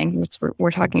charming. That's what we're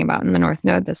talking about in the North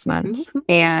Node this month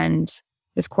and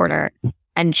this quarter.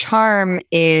 And charm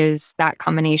is that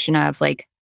combination of like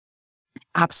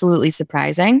absolutely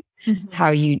surprising how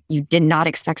you did not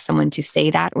expect someone to say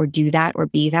that or do that or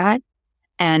be that.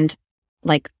 And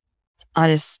like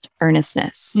honest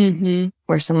earnestness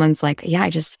where someone's like, yeah, I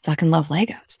just fucking love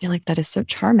Legos. You're like, that is so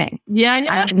charming. Yeah.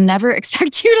 I would never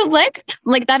expect you to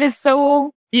like that is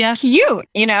so cute,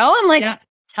 you know? And like,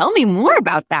 tell me more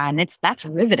about that. And that's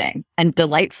riveting and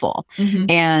delightful.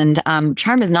 And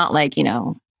charm is not like, you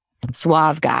know,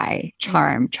 suave guy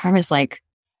charm. Charm is like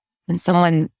when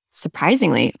someone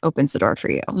surprisingly opens the door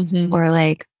for you or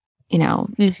like, you know,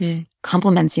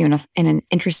 compliments you in an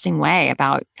interesting way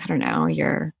about, I don't know,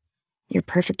 your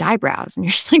perfect eyebrows. And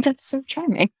you're just like, that's so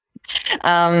charming.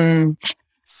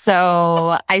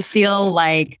 So I feel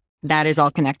like that is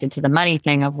all connected to the money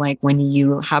thing of like, when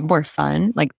you have more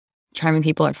fun, like charming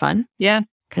people are fun. Yeah.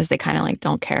 Cause they kind of like,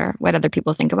 don't care what other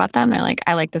people think about them. They're like,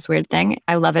 I like this weird thing.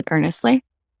 I love it earnestly.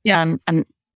 Yeah. I'm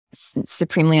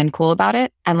supremely uncool about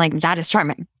it. And like, that is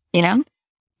charming, you know?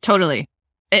 Totally.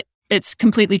 It's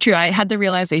completely true. I had the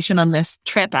realization on this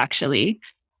trip actually,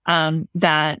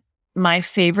 that my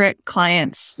favorite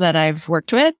clients that I've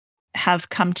worked with have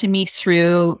come to me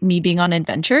through me being on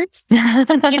adventures, you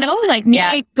know, like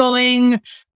me going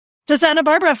to Santa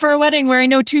Barbara for a wedding where I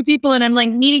know 2 people and I'm like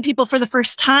meeting people for the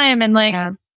first time and like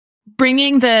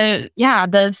bringing the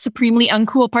supremely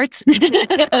uncool parts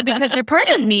because they're part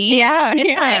of me.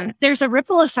 Yeah. There's a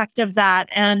ripple effect of that.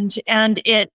 And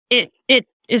it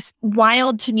is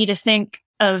wild to me to think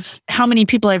of how many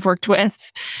people I've worked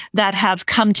with that have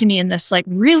come to me in this like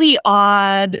really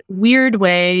odd, weird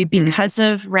way because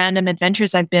of random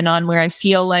adventures I've been on where I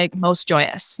feel like most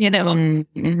joyous, you know?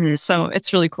 So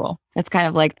it's really cool. It's kind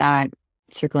of like that,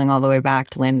 circling all the way back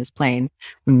to land this plane.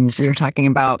 We were talking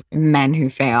about men who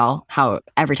fail, how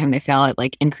every time they fail, it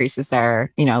like increases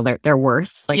their, you know, their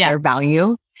worth, like their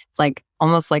value. It's like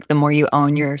almost like the more you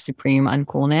own your supreme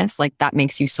uncoolness, like that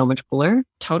makes you so much cooler.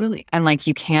 Totally. And like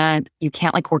you can't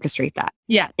like orchestrate that.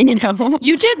 Yeah. You know,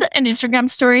 you did an Instagram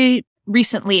story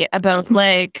recently about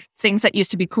like things that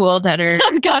used to be cool that are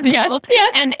cool.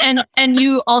 And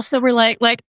you also were like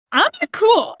I'm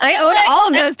cool. I own all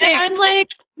of those things. I'm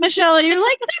like, Michelle, you're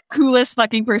like the coolest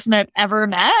fucking person I've ever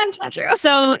met. That's not true.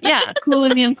 So yeah, cool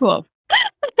and the uncool.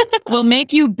 Will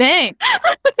make you bank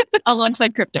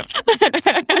alongside crypto.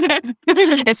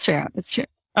 It's true. It's true.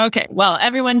 Okay. Well,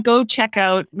 everyone go check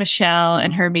out Michelle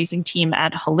and her amazing team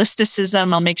at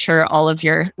Holisticism. I'll make sure all of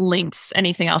your links,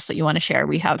 anything else that you want to share,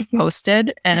 we have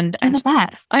posted. And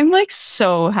I'm like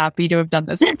so happy to have done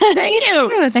this. Thank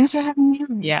you. Thanks for having me.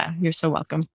 Yeah, you're so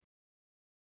welcome.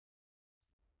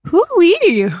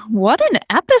 Hoo-wee, what an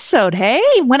episode, hey?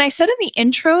 When I said in the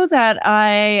intro that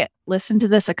I listened to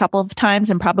this a couple of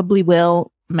times and probably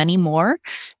will many more,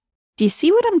 do you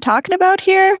see what I'm talking about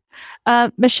here?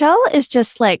 Michelle is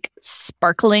just like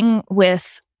sparkling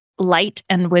with light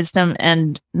and wisdom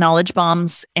and knowledge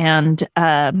bombs and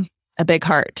a big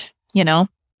heart, you know?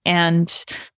 And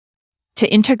to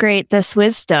integrate this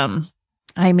wisdom,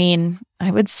 I mean, I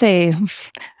would say...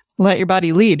 let your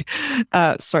body lead.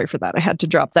 Sorry for that. I had to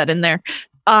drop that in there.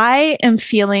 I am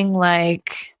feeling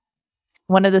like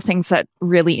one of the things that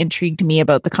really intrigued me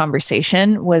about the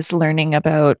conversation was learning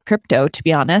about crypto, to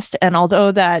be honest. And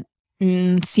although that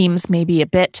seems maybe a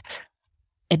bit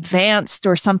advanced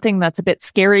or something that's a bit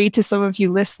scary to some of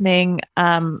you listening,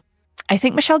 I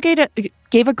think Michelle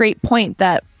gave a great point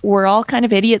that we're all kind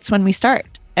of idiots when we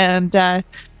start. And,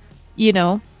 you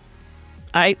know,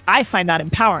 I find that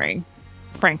empowering,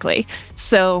 frankly.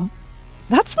 So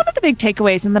that's one of the big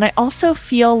takeaways. And then I also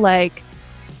feel like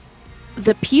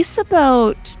the piece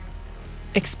about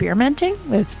experimenting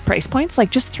with price points,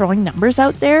 like just throwing numbers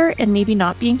out there and maybe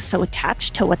not being so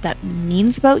attached to what that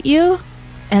means about you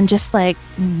and just like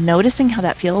noticing how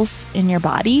that feels in your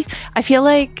body. I feel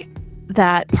like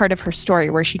that part of her story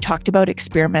where she talked about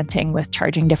experimenting with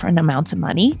charging different amounts of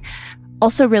money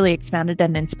also really expanded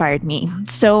and inspired me.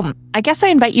 So I guess I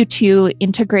invite you to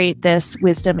integrate this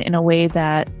wisdom in a way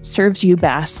that serves you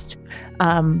best.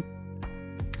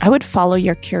 I would follow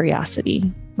your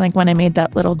curiosity. Like when I made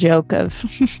that little joke of,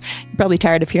 you're probably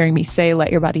tired of hearing me say,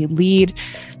 let your body lead.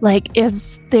 Like,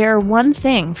 is there one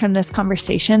thing from this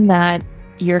conversation that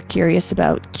you're curious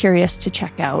about, curious to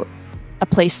check out? a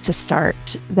place to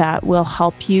start that will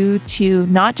help you to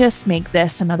not just make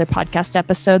this another podcast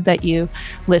episode that you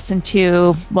listen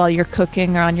to while you're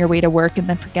cooking or on your way to work and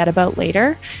then forget about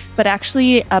later, but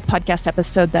actually a podcast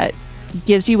episode that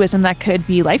gives you wisdom that could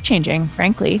be life-changing,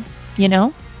 frankly.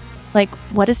 Like,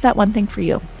 what is that one thing for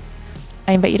you?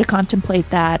 I invite you to contemplate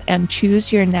that and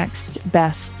choose your next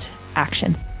best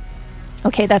action.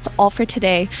 Okay, that's all for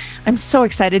today. I'm so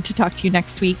excited to talk to you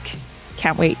next week.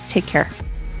 Can't wait. Take care.